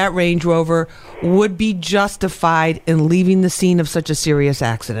driver of that Range Rover would be justified in leaving the scene of such a serious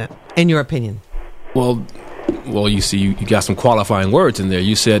accident, in your opinion? Well, you see, you got some qualifying words in there.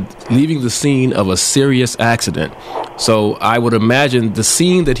 You said leaving the scene of a serious accident. So I would imagine the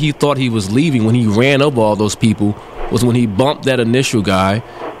scene that he thought he was leaving when he ran over all those people was when he bumped that initial guy,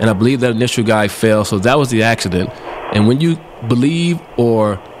 and I believe that initial guy fell, so that was the accident. And when you believe,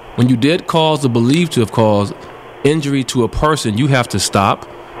 or when you did cause or believe to have caused injury to a person, you have to stop,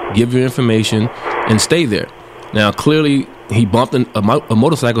 give your information, and stay there. Now, clearly, he bumped a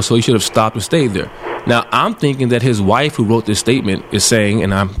motorcycle, so he should have stopped and stayed there. Now, I'm thinking that his wife, who wrote this statement, is saying,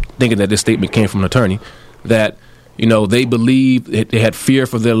 and I'm thinking that this statement came from an attorney, that, they believe they had fear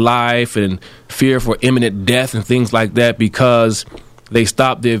for their life and fear for imminent death and things like that because they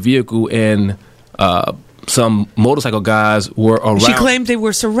stopped their vehicle and some motorcycle guys were around. She claimed they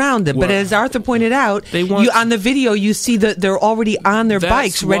were surrounded, but as Arthur pointed out, on the video you see that they're already on their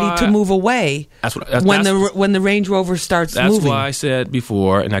bikes, ready to move away. When the Range Rover starts moving. That's why I said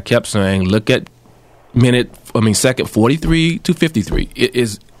before, and I kept saying, look at second 43 to 53. It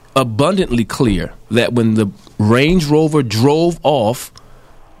is abundantly clear that when the Range Rover drove off,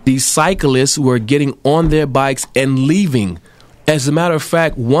 these cyclists were getting on their bikes and leaving. As a matter of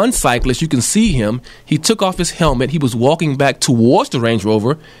fact, one cyclist, you can see him, he took off his helmet, he was walking back towards the Range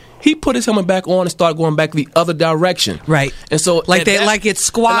Rover, he put his helmet back on and started going back the other direction. Right. And so like it's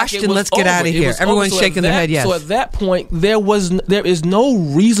squashed and let's get out of here. Everyone's shaking their head, yes. So at that point, there is no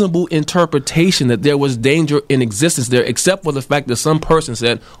reasonable interpretation that there was danger in existence there, except for the fact that some person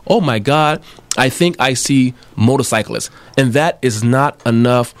said, oh my God, I think I see motorcyclists. And that is not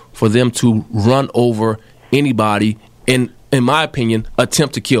enough for them to run over anybody in my opinion,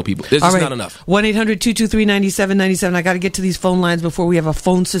 attempt to kill people. This is not enough. 1-800-223-9797. I got to get to these phone lines before we have a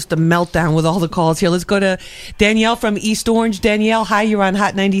phone system meltdown with all the calls here. Let's go to Danielle from East Orange. Danielle, hi, you're on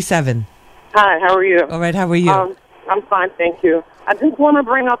Hot 97. Hi, how are you? All right, how are you? I'm fine, thank you. I just want to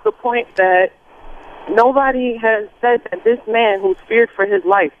bring up the point that nobody has said that this man who's feared for his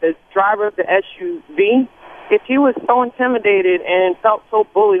life, this driver of the SUV, if he was so intimidated and felt so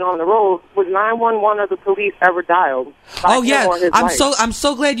bullied on the road, would 911 or the police ever dialed? Oh yeah, I'm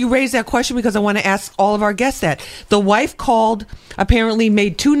so glad you raised that question because I want to ask all of our guests that. The wife called, apparently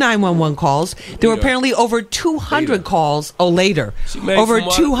made 2 911 calls. There were apparently over 200 calls later. Over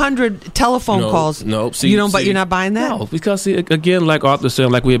 200 telephone calls. No, but you're not buying that? No, because again, like Arthur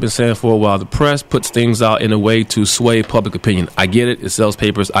said, like we have been saying for a while, the press puts things out in a way to sway public opinion. I get it. It sells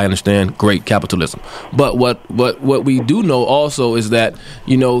papers. I understand. Great capitalism. But what we do know also is that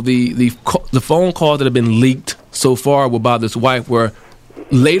the phone calls that have been leaked so far about this wife were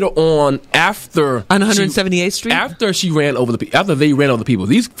later on after on 178th Street after they ran over the people.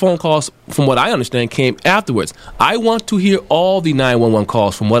 These phone calls, from what I understand, came afterwards. I want to hear all the 911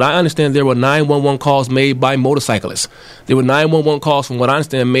 calls. From what I understand, there were 911 calls made by motorcyclists. There were 911 calls, from what I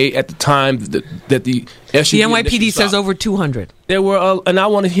understand, made at the time that the SUV. The NYPD says over 200. There were, and I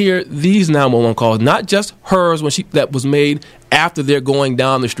want to hear these 911 calls, not just hers that was made after they're going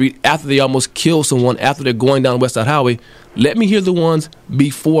down the street, after they almost kill someone, after they're going down West Side Highway. Let me hear the ones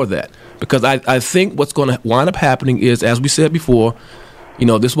before that, because I think what's going to wind up happening is, as we said before,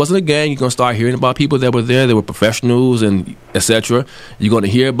 this wasn't a gang. You're going to start hearing about people that were there. They were professionals and etc. You're going to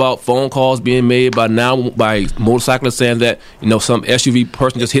hear about phone calls being made by motorcyclists saying that some SUV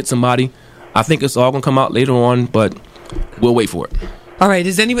person just hit somebody. I think it's all going to come out later on, but we'll wait for it. All right.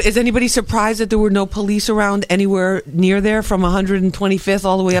 Is anybody surprised that there were no police around anywhere near there from 125th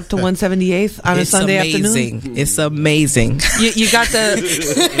all the way up to 178th on a Sunday afternoon? It's amazing. You got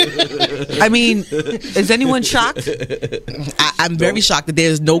the... I mean, is anyone shocked? I'm very shocked that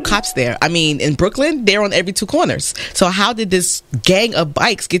there's no cops there. I mean, in Brooklyn, they're on every 2 corners. So how did this gang of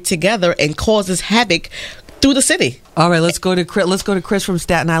bikes get together and cause this havoc through the city? All right, let's go to Chris from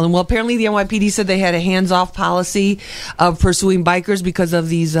Staten Island. Well, apparently the NYPD said they had a hands-off policy of pursuing bikers because of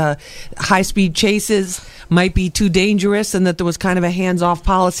these high-speed chases might be too dangerous, and that there was kind of a hands-off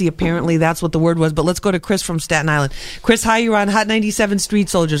policy. Apparently, that's what the word was. But let's go to Chris from Staten Island. Chris, hi, you're on Hot 97 Street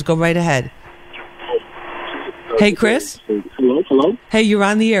Soldiers. Go right ahead. Hey, Chris. Hello. Hey, you're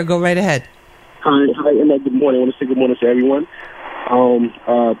on the air. Go right ahead. Hi, and good morning. I want to say good morning to everyone.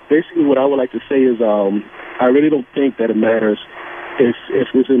 Basically, what I would like to say is I really don't think that it matters if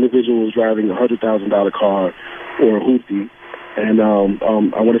this individual is driving a $100,000 car or a hoopty. And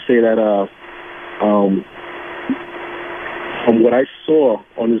I want to say that from what I saw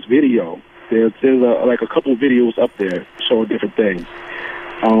on this video, there's like a couple videos up there showing different things.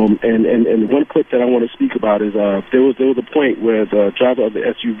 And one clip that I want to speak about is there was a point where the driver of the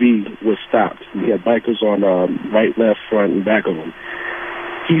SUV was stopped. He had bikers on right, left, front, and back of him.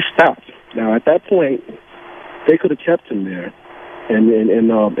 He stopped. Now at that point, they could have kept him there and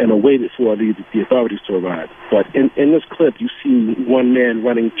waited for the authorities to arrive. But in this clip, you see one man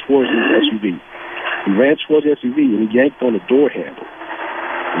running towards his SUV. He ran towards the SUV and he yanked on the door handle.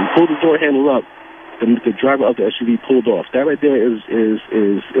 When he pulled the door handle up, the driver of the SUV pulled off. That right there is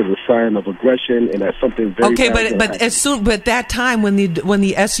a sign of aggression, and that's something very but that time when the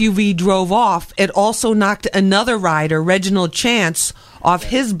SUV drove off, it also knocked another rider, Reginald Chance, off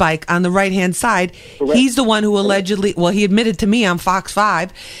his bike on the right-hand side. Correct. He's the one who allegedly, he admitted to me on Fox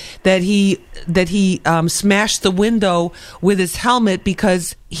 5 that he smashed the window with his helmet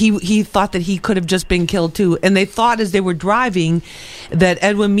because he thought that he could have just been killed too. And they thought as they were driving that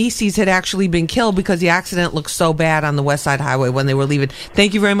Edwin Mises had actually been killed because the accident looked so bad on the West Side Highway when they were leaving.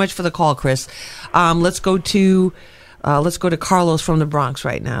 Thank you very much for the call, Chris. Let's go to Carlos from the Bronx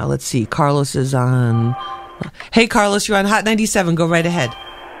right now. Let's see. Carlos is on. Hey, Carlos, you're on Hot 97. Go right ahead.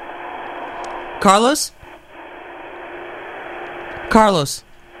 Carlos?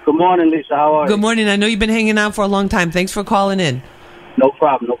 Good morning, Lisa. How are you? Good morning. I know you've been hanging out for a long time. Thanks for calling in. No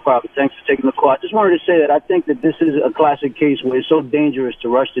problem. Thanks for taking the call. I just wanted to say that I think that this is a classic case where it's so dangerous to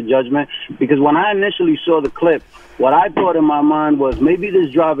rush to judgment, because when I initially saw the clip, what I thought in my mind was maybe this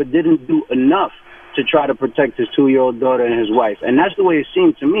driver didn't do enough to try to protect his 2-year-old daughter and his wife. And that's the way it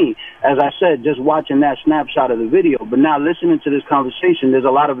seemed to me, as I said, just watching that snapshot of the video. But now listening to this conversation, there's a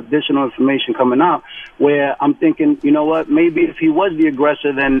lot of additional information coming out where I'm thinking, you know what, maybe if he was the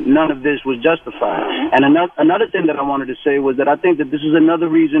aggressor, then none of this was justified. And another thing that I wanted to say was that I think that this is another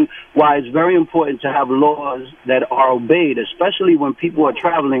reason why it's very important to have laws that are obeyed, especially when people are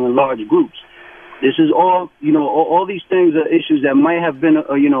traveling in large groups. This is all, all these things are issues that might have been,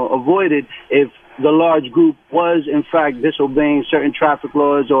 avoided if the large group was, in fact, disobeying certain traffic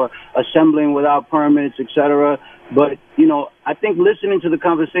laws or assembling without permits, etc. But, I think listening to the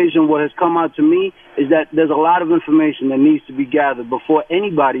conversation, what has come out to me is that there's a lot of information that needs to be gathered before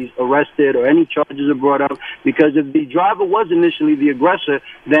anybody's arrested or any charges are brought up. Because if the driver was initially the aggressor,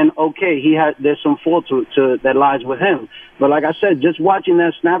 then, okay, there's some fault to that lies with him. But like I said, just watching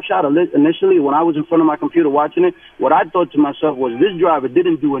that snapshot initially, when I was in front of my computer watching it, what I thought to myself was this driver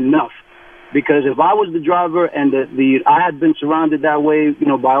didn't do enough. Because if I was the driver and I had been surrounded that way,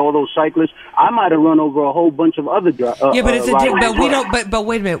 by all those cyclists, I might have run over a whole bunch of other drivers. But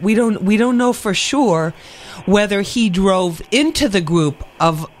wait a minute, we don't know for sure whether he drove into the group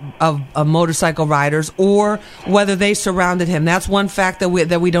of motorcycle riders or whether they surrounded him. That's one fact that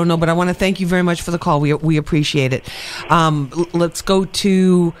we don't know. But I want to thank you very much for the call. We appreciate it. Let's go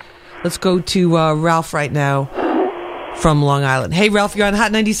to Ralph right now from Long Island. Hey, Ralph, you're on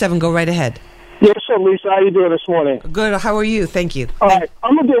Hot 97. Go right ahead. Yes, sir, Lisa. How you doing this morning? Good. How are you? Thank you. All right.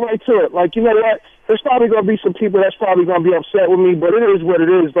 I'm going to get right to it. Like, you know what? There's probably going to be some people that's probably going to be upset with me, but it is what it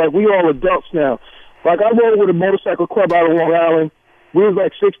is. Like, we all adults now. Like, I rode with a motorcycle club out of Long Island. We was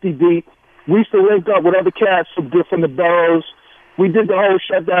like 60 deep. We used to link up with other cats from the boroughs. We did the whole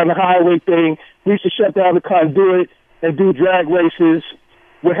shut down the highway thing. We used to shut down the conduit and do drag races.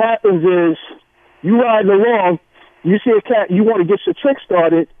 What happens is you ride along, you see a cat, you want to get your trick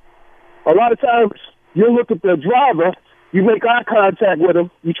started. A lot of times, you'll look at the driver, you make eye contact with him,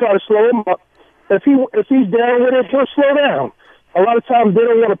 you try to slow him up. If he's down with it, he'll slow down. A lot of times, they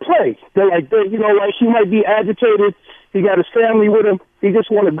don't want to play. They're like he might be agitated, he got his family with him, he just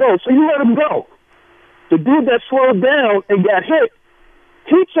want to go. So you let him go. The dude that slowed down and got hit,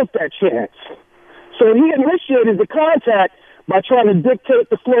 he took that chance. So he initiated the contact by trying to dictate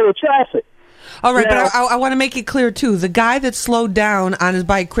the flow of traffic. All right, but I want to make it clear, too. The guy that slowed down on his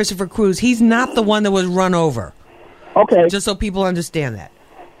bike, Christopher Cruz, he's not the one that was run over. Okay. Just so people understand that.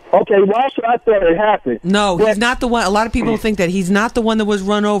 Okay, well, that's what I thought it happened. No, he's not the one. A lot of people think that he's not the one that was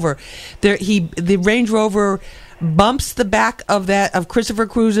run over. The Range Rover bumps the back of Christopher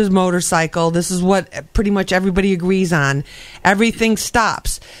Cruz's motorcycle. This is what pretty much everybody agrees on. Everything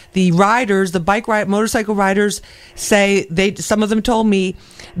stops. the riders, motorcycle riders, say some of them told me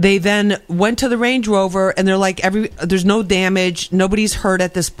they then went to the Range Rover and they're like, there's no damage, nobody's hurt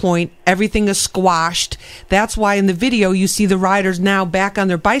at this point, everything is squashed. That's why in the video you see the riders now back on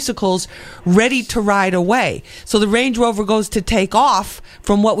their bicycles, ready to ride away. So the Range Rover goes to take off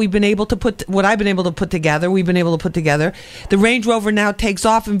from what I've been able to put together. The Range Rover now takes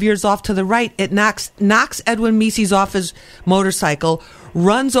off and veers off to the right. It knocks Edwin Meese's off his motorcycle,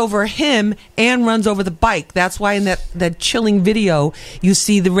 runs over him and runs over the bike. That's why in that chilling video you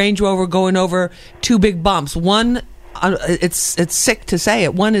see the Range Rover going over two big bumps. One, it's sick to say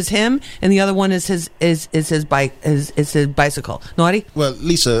it. One is him, and the other one is his bike, is his bicycle. Naughty? Well,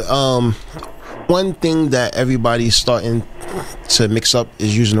 Lisa, one thing that everybody's starting to mix up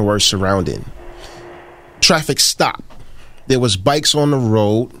is using the word surrounding. Traffic stopped. There was bikes on the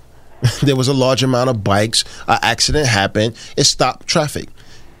road. There was a large amount of bikes. An accident happened. It stopped traffic.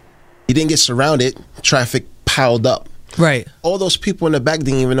 You didn't get surrounded. Traffic piled up. Right. All those people in the back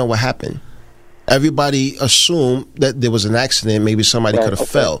didn't even know what happened. Everybody assumed that there was an accident. Maybe somebody could have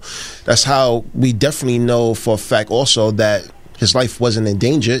fell. That's how we definitely know for a fact also that his life wasn't in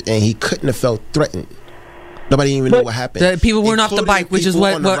danger and he couldn't have felt threatened. Nobody even knew what happened. The people weren't off the bike, which is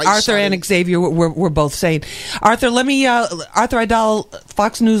what Arthur and Xavier were both saying. Arthur, Arthur Idal,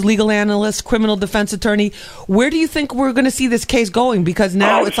 Fox News legal analyst, criminal defense attorney. Where do you think we're going to see this case going? Because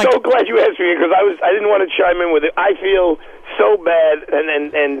now it's so glad you asked me because I didn't want to chime in with it. I feel so bad,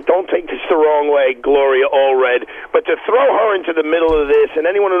 and don't take this the wrong way, Gloria Allred, but to throw her into the middle of this, and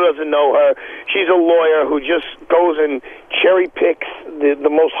anyone who doesn't know her, she's a lawyer who just goes and cherry picks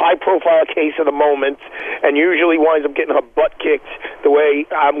the most high-profile case of the moment, and usually winds up getting her butt kicked the way,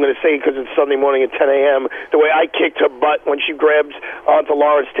 I'm going to say because it's Sunday morning at 10 a.m., the way I kicked her butt when she grabbed onto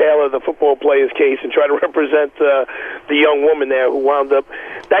Lawrence Taylor, the football player's case, and tried to represent the young woman there who wound up.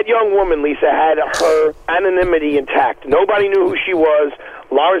 That young woman, Lisa, had her anonymity intact. Nobody knew who she was.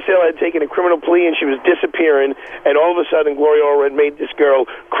 Lawrence Taylor had taken a criminal plea and she was disappearing, and all of a sudden Gloria Allred made this girl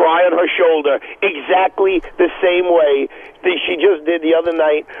cry on her shoulder exactly the same way that she just did the other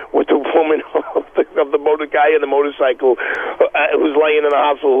night with the woman of the motor guy in the motorcycle who's laying in the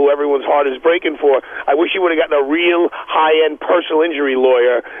hospital, who everyone's heart is breaking for. I wish he would have gotten a real high-end personal injury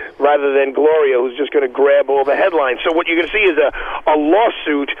lawyer rather than Gloria, who's just going to grab all the headlines. So what you're going to see is a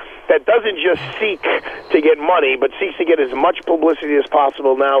lawsuit that doesn't just seek to get money, but seeks to get as much publicity as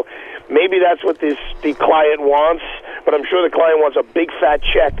possible. Now, maybe that's what the client wants, but I'm sure the client wants a big fat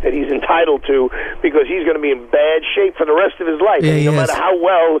check that he's entitled to because he's going to be in bad shape for the rest of his life. Yeah, no matter how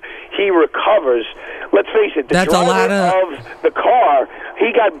well he recovers. Let's face it, the driver of the car,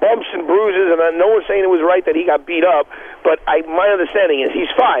 he got bumps and bruises, and no one's saying it was right that he got beat up, but my understanding is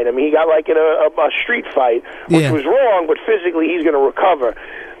he's fine. I mean, he got like in a street fight, which was wrong, but physically he's going to recover.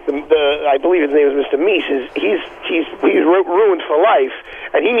 I believe his name is Mr. Meese. He's ruined for life,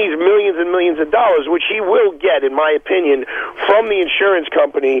 and he needs millions and millions of dollars, which he will get, in my opinion, from the insurance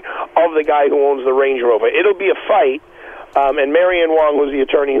company of the guy who owns the Range Rover. It'll be a fight. And Marianne Wong, who's the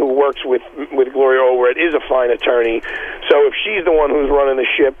attorney who works with Gloria Allred, is a fine attorney. So if she's the one who's running the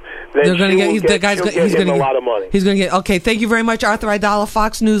ship, then he's going to get a lot of money. He's going to get. Okay, thank you very much, Arthur Idala,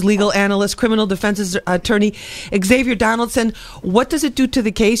 Fox News legal analyst, criminal defense attorney. Xavier Donaldson, what does it do to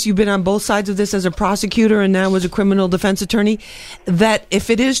the case? You've been on both sides of this as a prosecutor and now as a criminal defense attorney. That if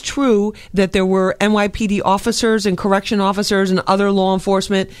it is true that there were NYPD officers and correction officers and other law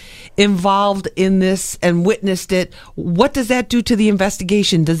enforcement involved in this and witnessed it, what does that do to the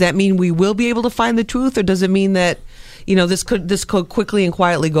investigation? Does that mean we will be able to find the truth, or does it mean that, this could quickly and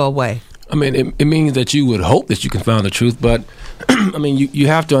quietly go away? I mean, it means that you would hope that you can find the truth, but I mean, you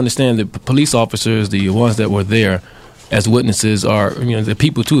have to understand that police officers, the ones that were there as witnesses, are the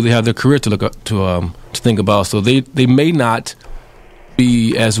people too. They have their career to look up to think about, so they may not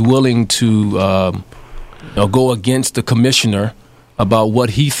be as willing to go against the commissioner about what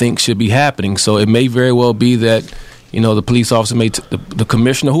he thinks should be happening. So it may very well be that the police officer the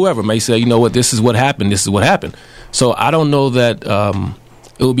commissioner, whoever, may say, this is what happened. This is what happened. So I don't know that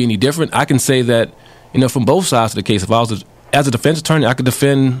it will be any different. I can say that, from both sides of the case, if I was as a defense attorney, I could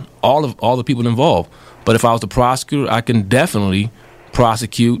defend all the people involved. But if I was the prosecutor, I can definitely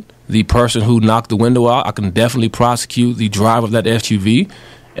prosecute the person who knocked the window out. I can definitely prosecute the driver of that SUV.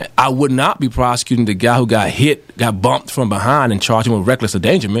 I would not be prosecuting the guy who got bumped from behind and charged him with reckless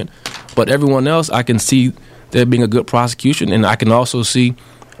endangerment. But everyone else, I can see there being a good prosecution, and I can also see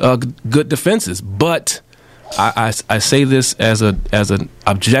good defenses. But I say this as an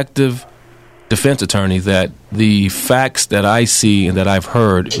objective defense attorney, that the facts that I see and that I've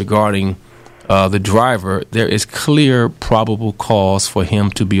heard regarding the driver, there is clear probable cause for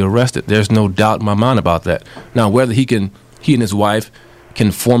him to be arrested. There's no doubt in my mind about that. Now, whether he and his wife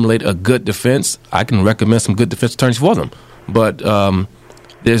can formulate a good defense, I can recommend some good defense attorneys for them. But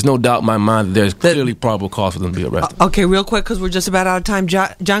there's no doubt in my mind that there's clearly probable cause for them to be arrested. Okay, real quick, because we're just about out of time.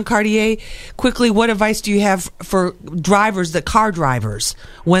 John Cartier, quickly, what advice do you have for drivers, the car drivers,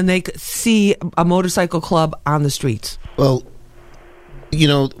 when they see a motorcycle club on the streets? Well, you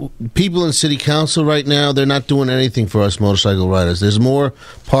know, people in city council right now, they're not doing anything for us motorcycle riders. There's more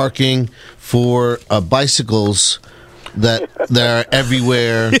parking for bicycles that are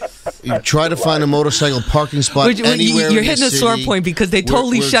everywhere. You try to find a motorcycle parking spot anywhere. You're hitting a sore point because they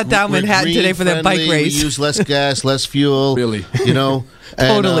totally shut down Manhattan today for their bike race. We use less gas, less fuel. Really? You know?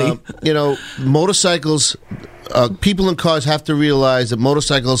 Totally. And, motorcycles... people in cars have to realize that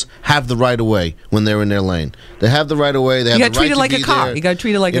motorcycles have the right of way when they're in their lane. They have the right of way. They have the right to be there. You got to treat it like a car. You got to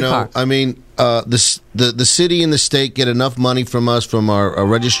treat it like a car. I mean, the city and the state get enough money from us from our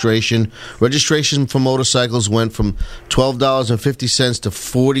registration. Registration for motorcycles went from $12.50 to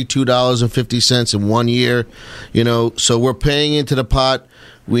 $42.50 in 1 year. You know, so we're paying into the pot.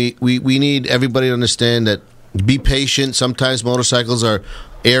 We need everybody to understand that. Be patient. Sometimes motorcycles are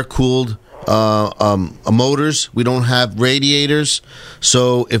air cooled. Motors. We don't have radiators,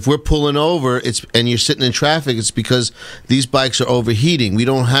 so if we're pulling over, and you're sitting in traffic, it's because these bikes are overheating. We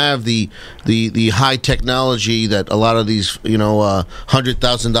don't have the high technology that a lot of these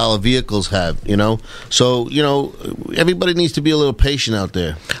 $100,000 vehicles have. So everybody needs to be a little patient out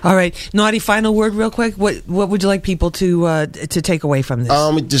there. All right, Naughty. Final word, real quick. What would you like people to take away from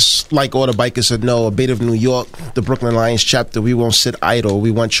this? Just like all the bikers said, no. A Bait of New York, the Brooklyn Lions chapter. We won't sit idle. We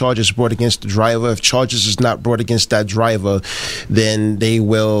want charges brought against the driver. If charges is not brought against that driver, then they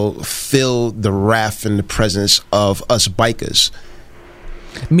will feel the wrath and the presence of us bikers.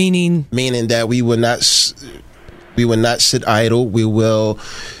 Meaning that we will not sit idle. We will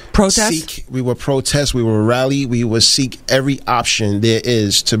protest. We will protest. We will rally. We will seek every option there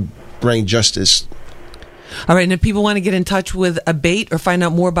is to bring justice. All right, and if people want to get in touch with A Bait or find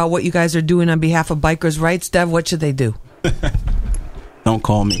out more about what you guys are doing on behalf of bikers' rights, Dev, what should they do? Don't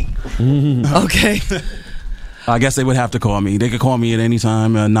call me. Okay. I guess they would have to call me. They could call me at any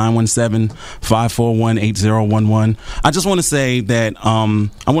time, 917-541-8011. I just want to say that I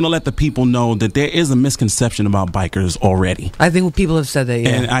want to let the people know that there is a misconception about bikers already. I think people have said that, yeah.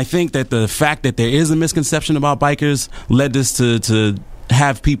 And I think that the fact that there is a misconception about bikers led us to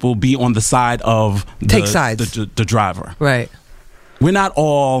have people be on the side of the driver. Right. We're not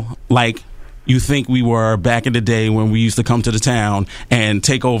all like... you think we were back in the day when we used to come to the town and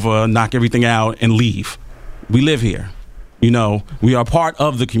take over, knock everything out, and leave. We live here. We are part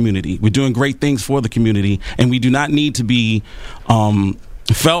of the community. We're doing great things for the community, and we do not need to be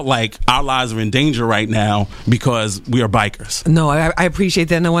felt like our lives are in danger right now because we are bikers. No, I appreciate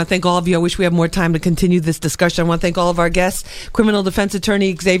that, and I want to thank all of you. I wish we had more time to continue this discussion. I want to thank all of our guests: criminal defense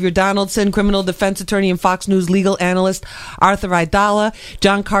attorney Xavier Donaldson, criminal defense attorney and Fox News legal analyst Arthur Aidala,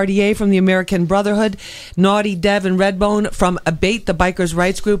 John Cartier from the American Brotherhood, Naughty, Dev, and Redbone from A Bait, the Bikers'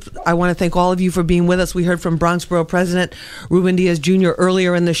 Rights Group. I want to thank all of you for being with us. We heard from Bronx Borough President Ruben Diaz Jr.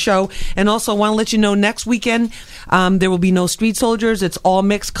 earlier in the show, and also I want to let you know next weekend there will be no street soldiers. It's all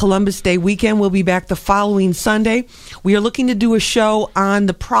mixed Columbus Day weekend. We'll be back the following Sunday. We are looking to do a show on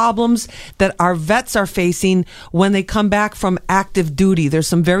the problems that our vets are facing when they come back from active duty. There's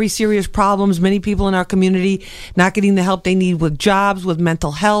some very serious problems. Many people in our community not getting the help they need with jobs, with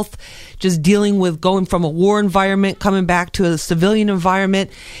mental health, just dealing with going from a war environment, coming back to a civilian environment.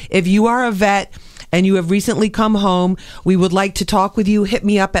 If you are a vet and you have recently come home, we would like to talk with you. Hit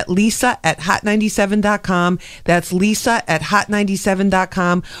me up at lisa@hot97.com. That's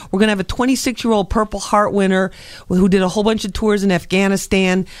lisa@hot97.com. We're going to have a 26-year-old Purple Heart winner who did a whole bunch of tours in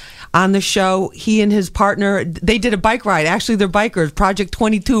Afghanistan on the show. He and his partner, they did a bike ride. Actually, they're bikers, Project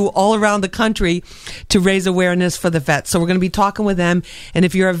 22, all around the country to raise awareness for the vets. So we're going to be talking with them. And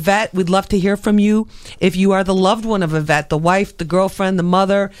if you're a vet, we'd love to hear from you. If you are the loved one of a vet, the wife, the girlfriend, the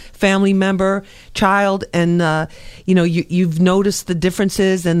mother, family member, child, and you've noticed the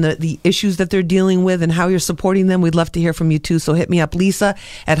differences and the issues that they're dealing with and how you're supporting them, we'd love to hear from you too. So hit me up,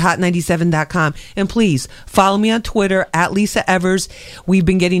 lisa@hot97.com. And please follow me on Twitter @Lisa Evers. We've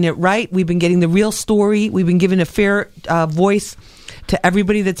been getting it right. We've been getting the real story. We've been giving a fair voice to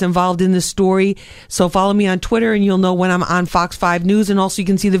everybody that's involved in this story. So follow me on Twitter and you'll know when I'm on Fox 5 News. And also you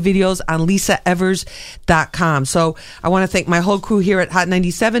can see the videos on lisaevers.com. So I want to thank my whole crew here at Hot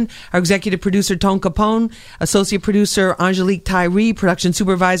 97, our executive producer, Tone Capone, associate producer, Angelique Tyree, production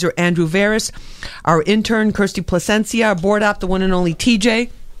supervisor, Andrew Veris, our intern, Kirsty Placencia, our board op, the one and only TJ.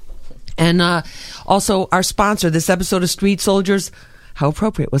 And also our sponsor, this episode of Street Soldiers, how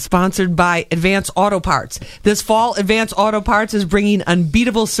appropriate, was sponsored by Advance Auto Parts. This fall, Advance Auto Parts is bringing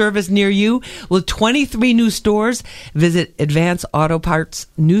unbeatable service near you with 23 new stores. Visit Advance Auto Parts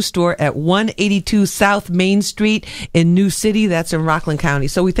new store at 182 South Main Street in New City. That's in Rockland County.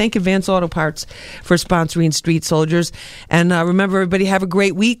 So we thank Advance Auto Parts for sponsoring Street Soldiers. And remember, everybody, have a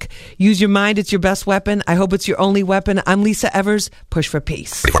great week. Use your mind. It's your best weapon. I hope it's your only weapon. I'm Lisa Evers. Push for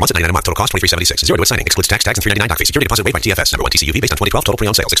peace. 24 months at $99 a month. Total cost $23.76. 0 to signing. Excludes tax and $3.99 doc fee. Security deposit waived by TFS. Number one TCUV based on 2012. Total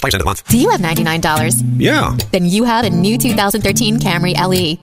pre-owned sales. Expires end of month. Do you have $99? Yeah. Then you have a new 2013 Camry LE.